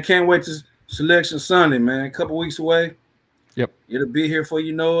information, man. Can't wait to Selection Sunday, man. A couple weeks away. Yep. It'll be here before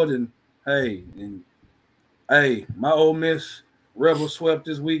you know it. And hey, my Ole Miss Rebels swept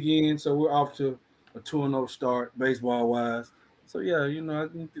this weekend, so we're off to a 2-0 start baseball wise. So yeah, you know, I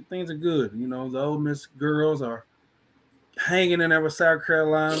think things are good. You know, the Ole Miss girls are hanging in there with South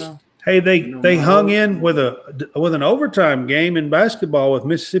Carolina. Hey, they hung in with an overtime game in basketball with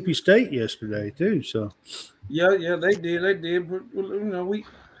Mississippi State yesterday too. So yeah, they did. But, you know,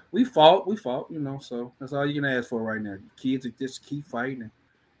 we fought. You know, so that's all you can ask for right now. Kids just keep fighting.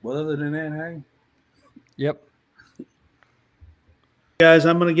 But other than that, hey. Yep. Guys,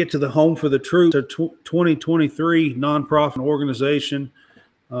 I'm going to get to the Home for the Troops, a 2023 nonprofit organization.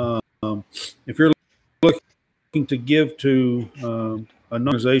 If you're looking to give to an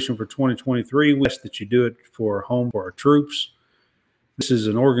organization for 2023, we ask that you do it for Home for Our Troops. This is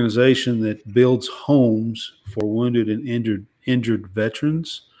an organization that builds homes for wounded and injured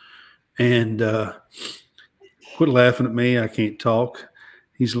veterans. And quit laughing at me. I can't talk.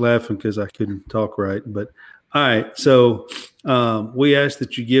 He's laughing because I couldn't talk right. But all right, so we ask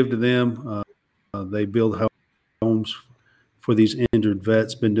that you give to them. They build homes for these injured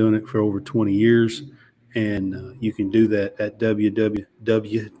vets. Been doing it for over 20 years. And you can do that at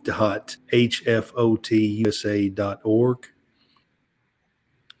www.hfotusa.org.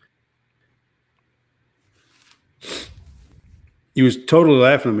 He was totally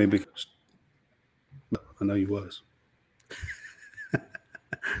laughing at me because I know he was.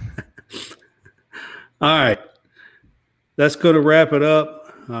 All right. That's going to wrap it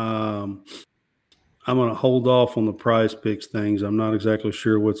up. I'm going to hold off on the prize picks things. I'm not exactly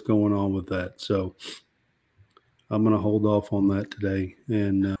sure what's going on with that. So I'm going to hold off on that today.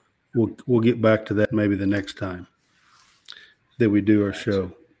 And we'll get back to that maybe the next time that we do our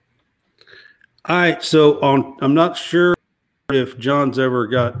show. All right. So I'm not sure if John's ever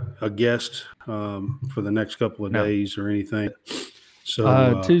got a guest for the next couple of days or anything.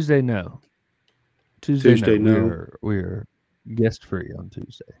 So Tuesday, no. Tuesday, no. We are guest free on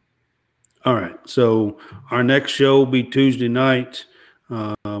Tuesday. All right. So our next show will be Tuesday night.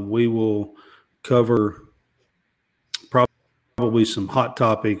 We will cover probably some hot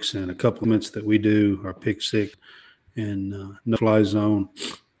topics and a couple of minutes that we do, our pick six and no fly zone.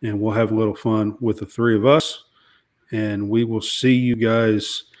 And we'll have a little fun with the three of us. And we will see you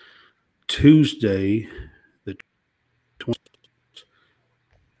guys Tuesday, the 20th.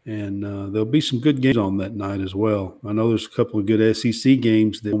 And there'll be some good games on that night as well. I know there's a couple of good SEC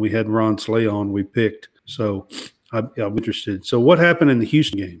games that when we had Ron Slay on, we picked. So I'm interested. So what happened in the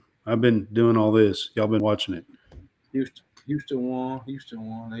Houston game? I've been doing all this. Y'all been watching it. Houston won.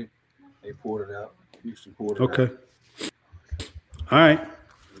 They poured it out. Houston poured it out. Okay.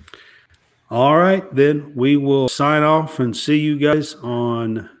 All right. Then we will sign off and see you guys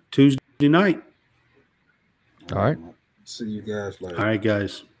on Tuesday night. All right. See you guys later. All right,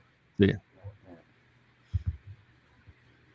 guys. See ya.